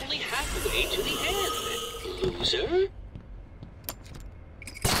who is only halfway to the end? Loser?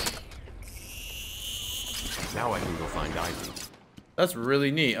 Now I can go find Ivy. That's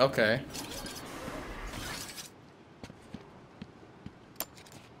really neat. Okay.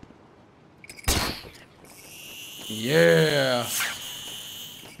 Yeah.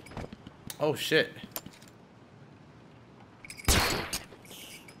 Oh shit.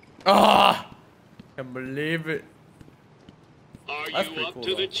 Ah! Can't believe it. Are That's you pretty up cool, to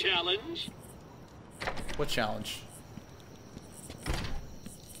though. the challenge? What challenge?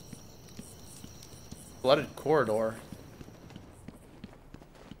 Flooded corridor.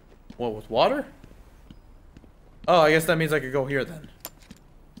 What, with water? Oh, I guess that means I could go here then.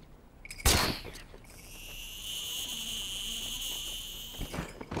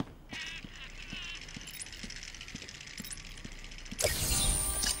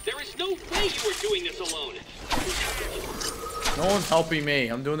 There is no way you are doing this alone. No one's helping me.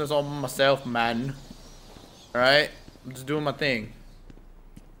 I'm doing this all by myself, man. Alright? I'm just doing my thing.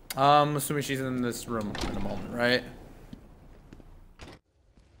 I'm assuming she's in this room in a moment, right?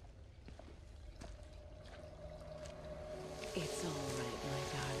 It's all right, my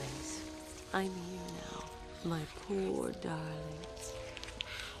darlings. I'm here now. My poor darlings.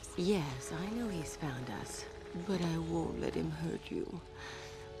 Yes, I know he's found us, but I won't let him hurt you.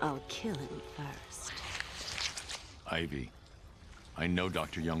 I'll kill him first. Ivy, I know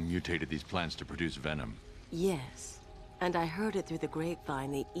Dr. Young mutated these plants to produce venom. Yes, and I heard it through the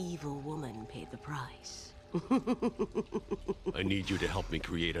grapevine the evil woman paid the price. I need you to help me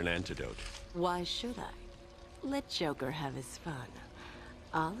create an antidote. Why should I? Let Joker have his fun.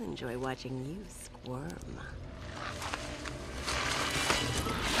 I'll enjoy watching you squirm.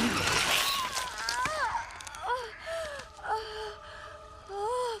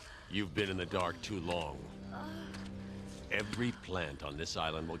 You've been in the dark too long. Every plant on this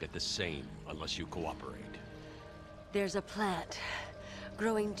island will get the same unless you cooperate. There's a plant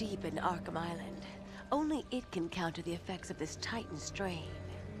growing deep in Arkham Island. Only it can counter the effects of this Titan strain.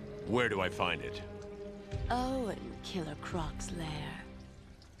 Where do I find it? Oh, in Killer Croc's lair.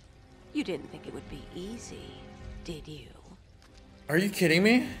 You didn't think it would be easy, did you? Are you kidding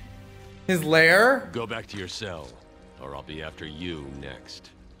me? His lair? Go back to your cell, or I'll be after you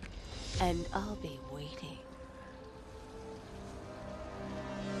next. And I'll be waiting.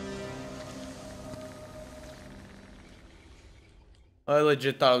 I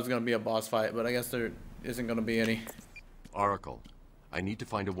legit thought it was gonna be a boss fight, but I guess there isn't gonna be any. Oracle, I need to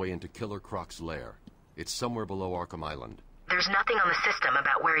find a way into Killer Croc's lair. It's somewhere below Arkham Island. There's nothing on the system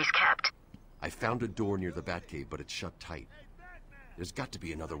about where he's kept. I found a door near the Batcave, but it's shut tight. There's got to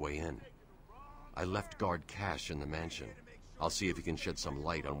be another way in. I left guard Cash in the mansion. I'll see if he can shed some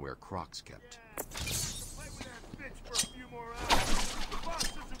light on where Croc's kept.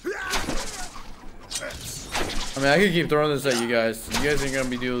 I mean, I could keep throwing this at you guys. You guys ain't gonna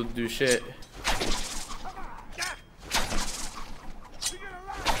be able to do shit.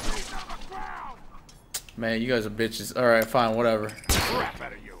 Man, you guys are bitches. Alright, fine, whatever. Crap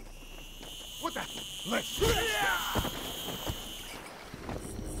out of you. What the? Let's do this.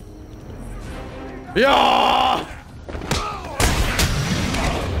 Yeah!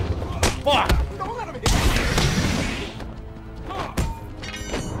 Fuck!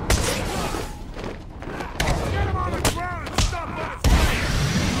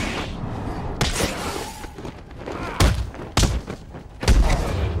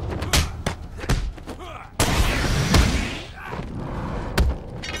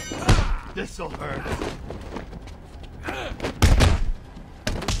 This'll hurt.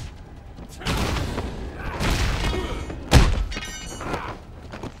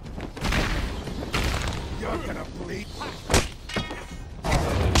 You're gonna bleed.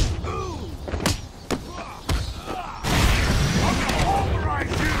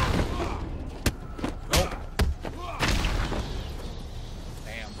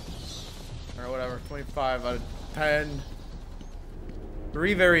 Damn. Or whatever. 25 out of 10.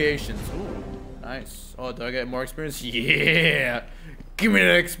 3 variations. Ooh, nice. Oh, do I get more experience? Yeah! Give me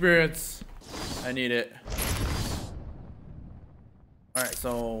that experience. I need it. Alright,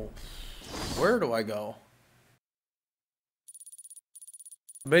 so where do I go?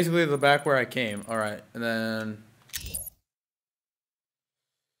 Basically the back where I came. Alright, and then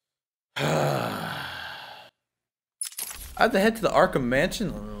I have to head to the Arkham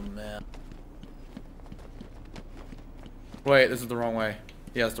mansion? Oh man. Wait, this is the wrong way.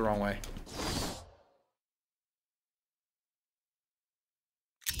 Yeah, it's the wrong way.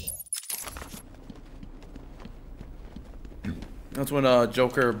 That's when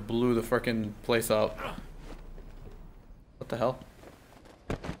Joker blew the frickin' place up. What the hell?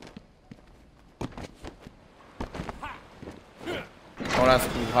 Don't ask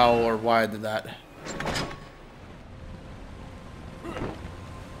how or why I did that.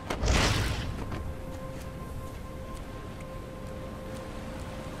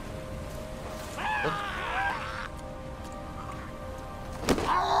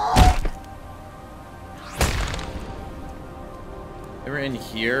 They were in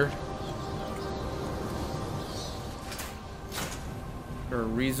here for a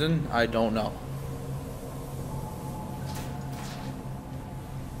reason I don't know.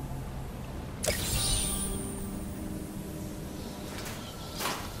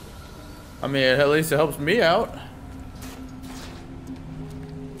 I mean, at least it helps me out.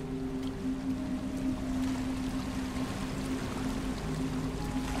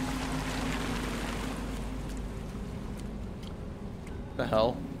 The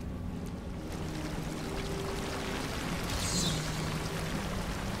hell?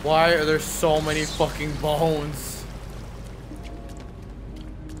 Why are there so many fucking bones?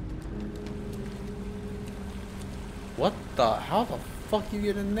 What the? How the fuck you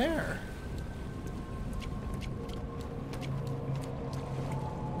get in there?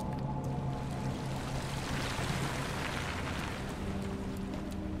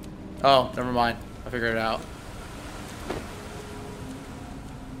 Oh, never mind. I figured it out.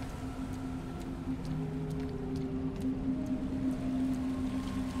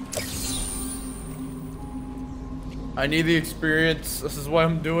 I need the experience. This is why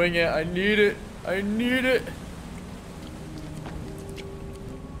I'm doing it. I need it. I need it.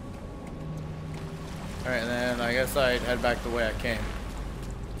 Alright, and then I guess I'd head back the way I came.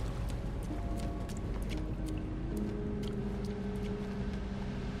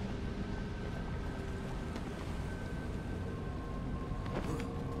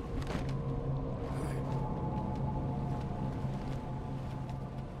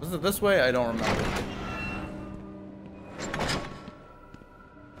 Was it this way? I don't remember.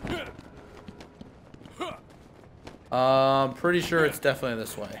 Pretty sure it's definitely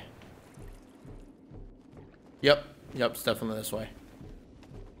this way. Yep, it's definitely this way.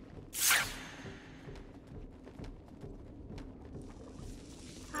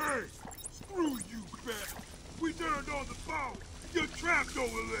 Hey, screw you, Bat. We turned on the phone. You're trapped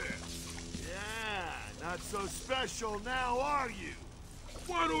over there. Yeah, not so special now, are you?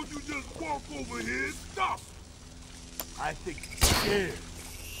 Why don't you just walk over here and stop? I think he's scared.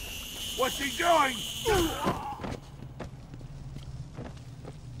 What's he doing?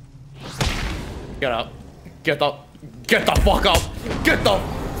 Get up. Get the fuck up. Get the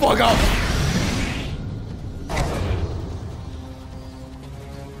fuck up.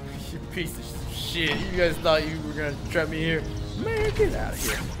 You piece of shit. You guys thought you were gonna trap me here. Man, get out of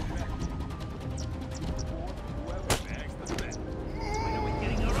here.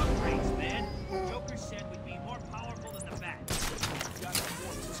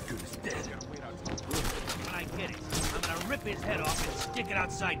 His head off and stick it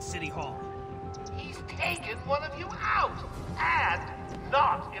outside City Hall. He's taken one of you out, and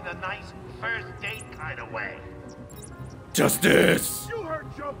not in a nice first date kind of way. Justice! You heard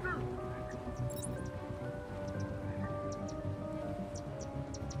Joker!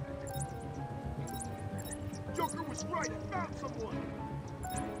 Joker was right, I found someone!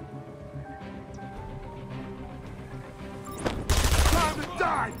 Time to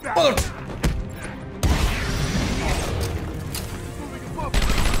die, Batman!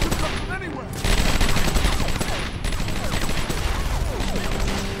 Anywhere.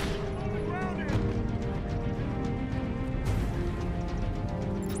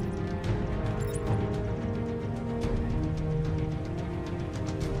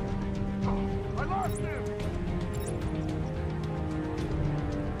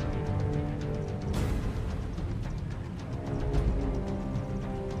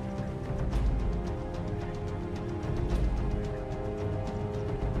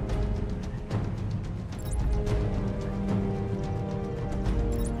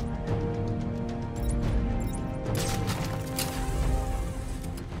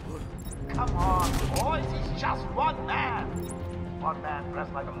 Come on, boys, he's just one man. One man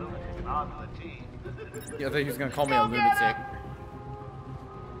dressed like a lunatic and armed to the teeth. Yeah, I thought he was gonna call me a lunatic.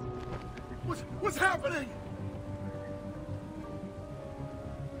 What's happening?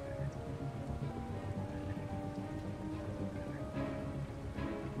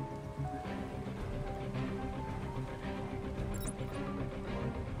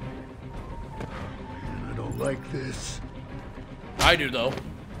 I don't like this. I do though.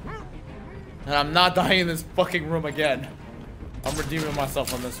 And I'm not dying in this fucking room again. I'm redeeming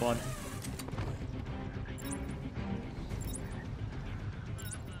myself on this one.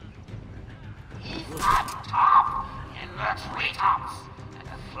 He's on top in the treetops. And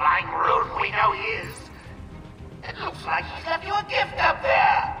the flying rodent we know he is. It looks like he's left you a gift up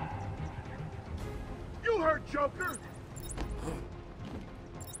there. You heard Joker.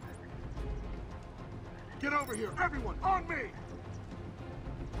 Get over here, everyone, on me.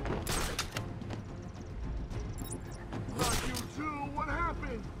 Not you too. What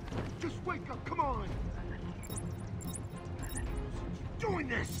happened? Just wake up. Come on. Doing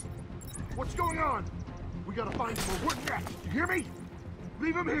this. What's going on? We gotta find him or we're next. You hear me?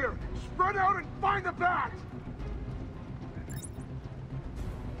 Leave him here. Spread out and find the bat.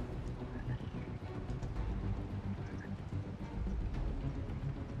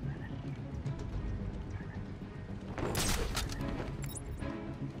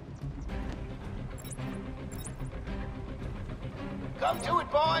 Come to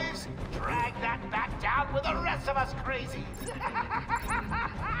it, boys. Drag that bat down with the rest of us crazies.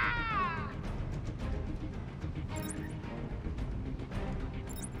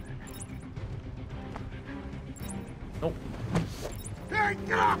 Nope. Hey,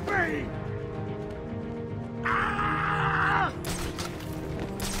 get off me! Ah!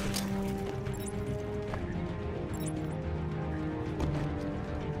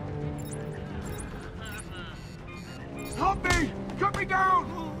 Help me! Cut me down!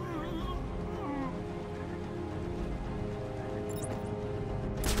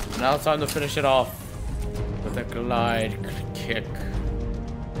 Now it's time to finish it off with a glide kick.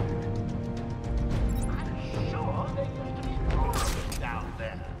 Sure, there used to be more of it down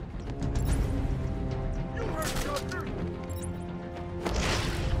there. You heard Joker!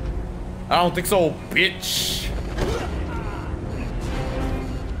 I don't think so, bitch.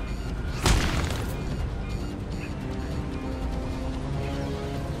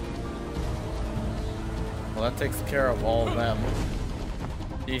 Well, that takes care of all of them.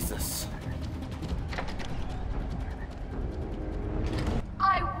 Jesus.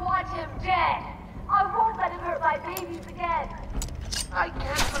 I want him dead. I won't let him hurt my babies again. I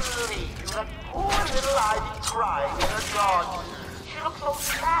can't believe you let poor little Ivy crying in her dog. She looks so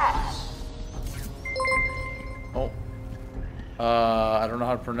sad. Oh. I don't know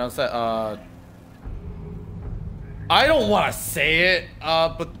how to pronounce that. I don't want to say it,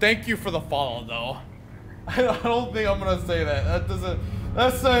 but thank you for the follow, though. I don't think I'm gonna say that.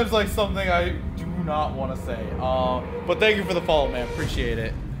 That sounds like something I do not want to say. But thank you for the follow, man. Appreciate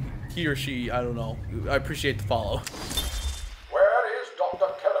it. He or she, I don't know. I appreciate the follow. Where is Dr.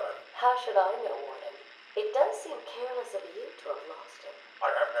 Kellerman? How should I know, Warden? It does seem careless of you to have lost him.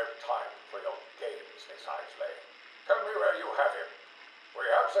 I have no time for your games, Miss Isley. Tell me where you have him. We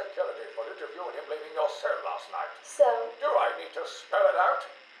have security footage of you and him leaving your cell last night. So? Do I need to spell it out?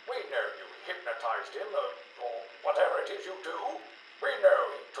 We know you hypnotized him, or whatever it is you do. We know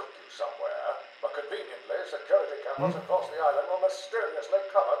he took you somewhere, but conveniently, security cameras across the island were mysteriously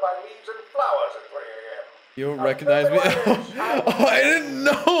covered by leaves and flowers at 3 a.m. You don't recognize me? Oh, I didn't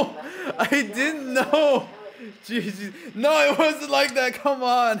know. I didn't know. Jesus. No, it wasn't like that. Come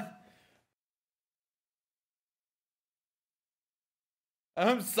on.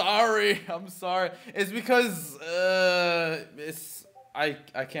 I'm sorry. I'm sorry. It's because I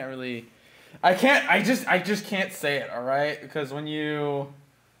can't really. I just can't say it, all right? Because when you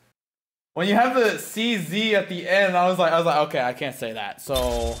have the CZ at the end, I was like, okay, I can't say that.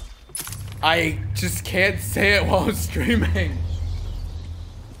 So I just can't say it while I'm streaming.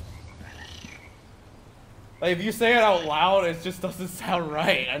 Like, if you say it out loud, it just doesn't sound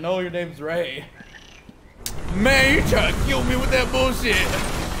right. I know your name's Ray. Man, you trying to kill me with that bullshit.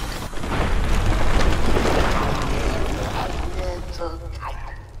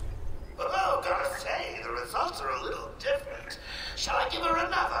 Oh, gotta say,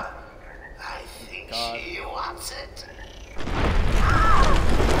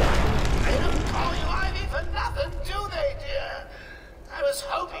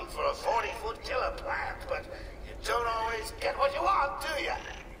 hoping for a 40-foot killer plant, but you don't always get what you want, do you?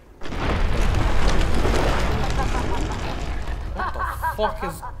 What the fuck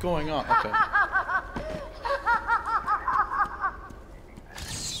is going on? Okay.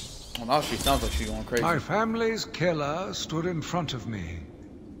 Well, now she sounds like she's going crazy. My family's killer stood in front of me.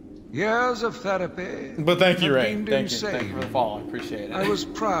 Years of therapy. But thank you, Ray. Thank Thank you for the follow. I appreciate it. I was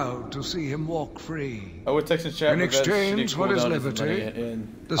proud to see him walk free. I would text and chat. In exchange for his liberty,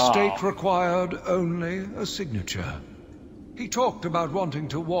 the state required only a signature. He talked about wanting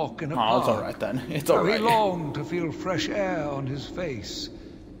to walk in a park. It's alright then. It's How alright. he longed to feel fresh air on his face.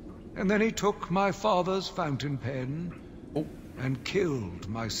 And then he took my father's fountain pen and killed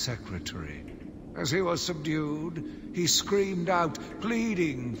my secretary. As he was subdued, he screamed out,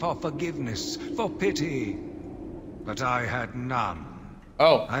 pleading for forgiveness, for pity. But I had none.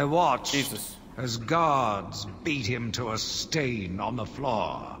 I watched as guards beat him to a stain on the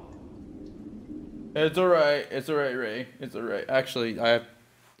floor. It's alright. It's alright, Ray. It's alright. Actually, I have...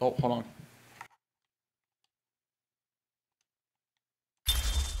 Oh, hold on.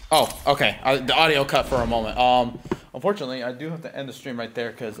 Oh, okay. The audio cut for a moment. Unfortunately, I do have to end the stream right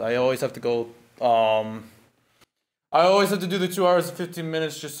there because I always have to go... I always have to do the 2 hours and 15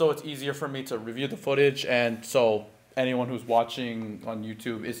 minutes just so it's easier for me to review the footage, and so anyone who's watching on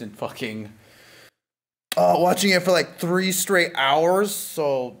YouTube isn't fucking watching it for like 3 straight hours.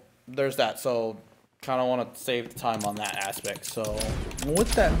 So there's that. So kind of want to save the time on that aspect. So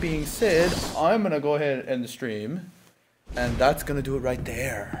with that being said, I'm gonna go ahead and end the stream, and that's gonna do it right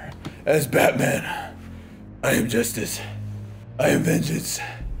there. As Batman, I am justice. I am vengeance.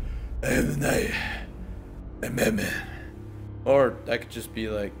 I am the night. I'm Batman. Or I could just be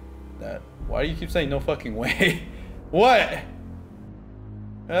like that. Why do you keep saying no fucking way? What?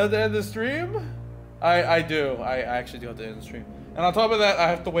 At the end of the stream? I do. I actually do have to end the stream. And on top of that, I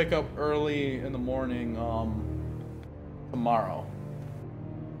have to wake up early in the morning tomorrow.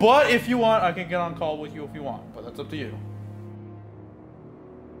 But if you want, I can get on call with you if you want. But that's up to you.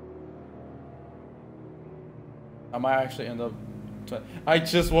 I might actually end up... I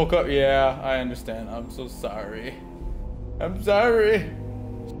just woke up. Yeah, I understand. I'm so sorry. I'm sorry.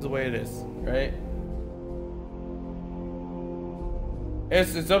 It's the way it is, right?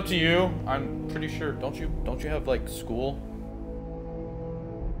 It's up to you. I'm pretty sure. Don't you have like school?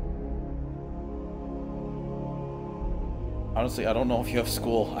 Honestly, I don't know if you have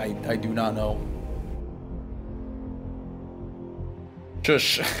school. I do not know.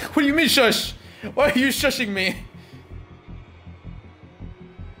 Shush. What do you mean shush? Why are you shushing me?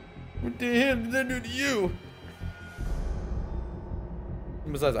 What the hell did that do to you?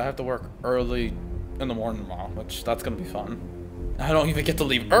 Besides, I have to work early in the morning tomorrow, which that's gonna be fun. I don't even get to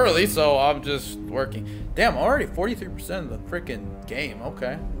leave early, so I'm just working. Damn, already 43% of the freaking game.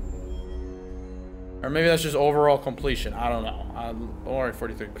 Okay. Or maybe that's just overall completion. I don't know. I'm already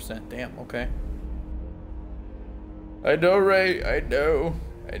 43%. Damn. Okay. I know, Ray. I know.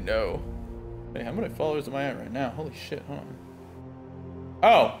 I know. Hey, how many followers am I at right now? Holy shit. Hold on.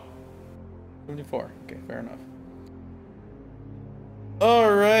 Oh. 74. Okay, fair enough.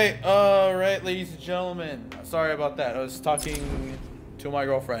 Alright, ladies and gentlemen. Sorry about that. I was talking to my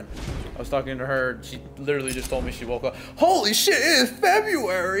girlfriend. I was talking to her. She literally just told me she woke up. Holy shit, it is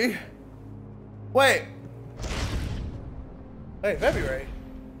February! Wait, February?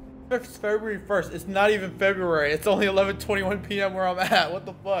 It's February 1st. It's not even February. It's only 11:21 p.m. where I'm at. What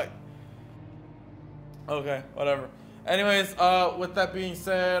the fuck? Okay, whatever. Anyways, with that being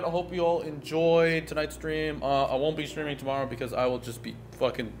said, I hope you all enjoyed tonight's stream. I won't be streaming tomorrow because I will just be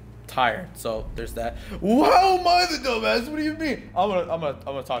fucking tired. So there's that. How am I the dumbass? What do you mean? I'm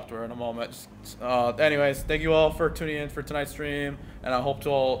gonna talk to her in a moment. Anyways, thank you all for tuning in for tonight's stream, and I hope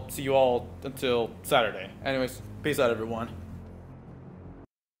to see you all until Saturday. Anyways, peace out, everyone.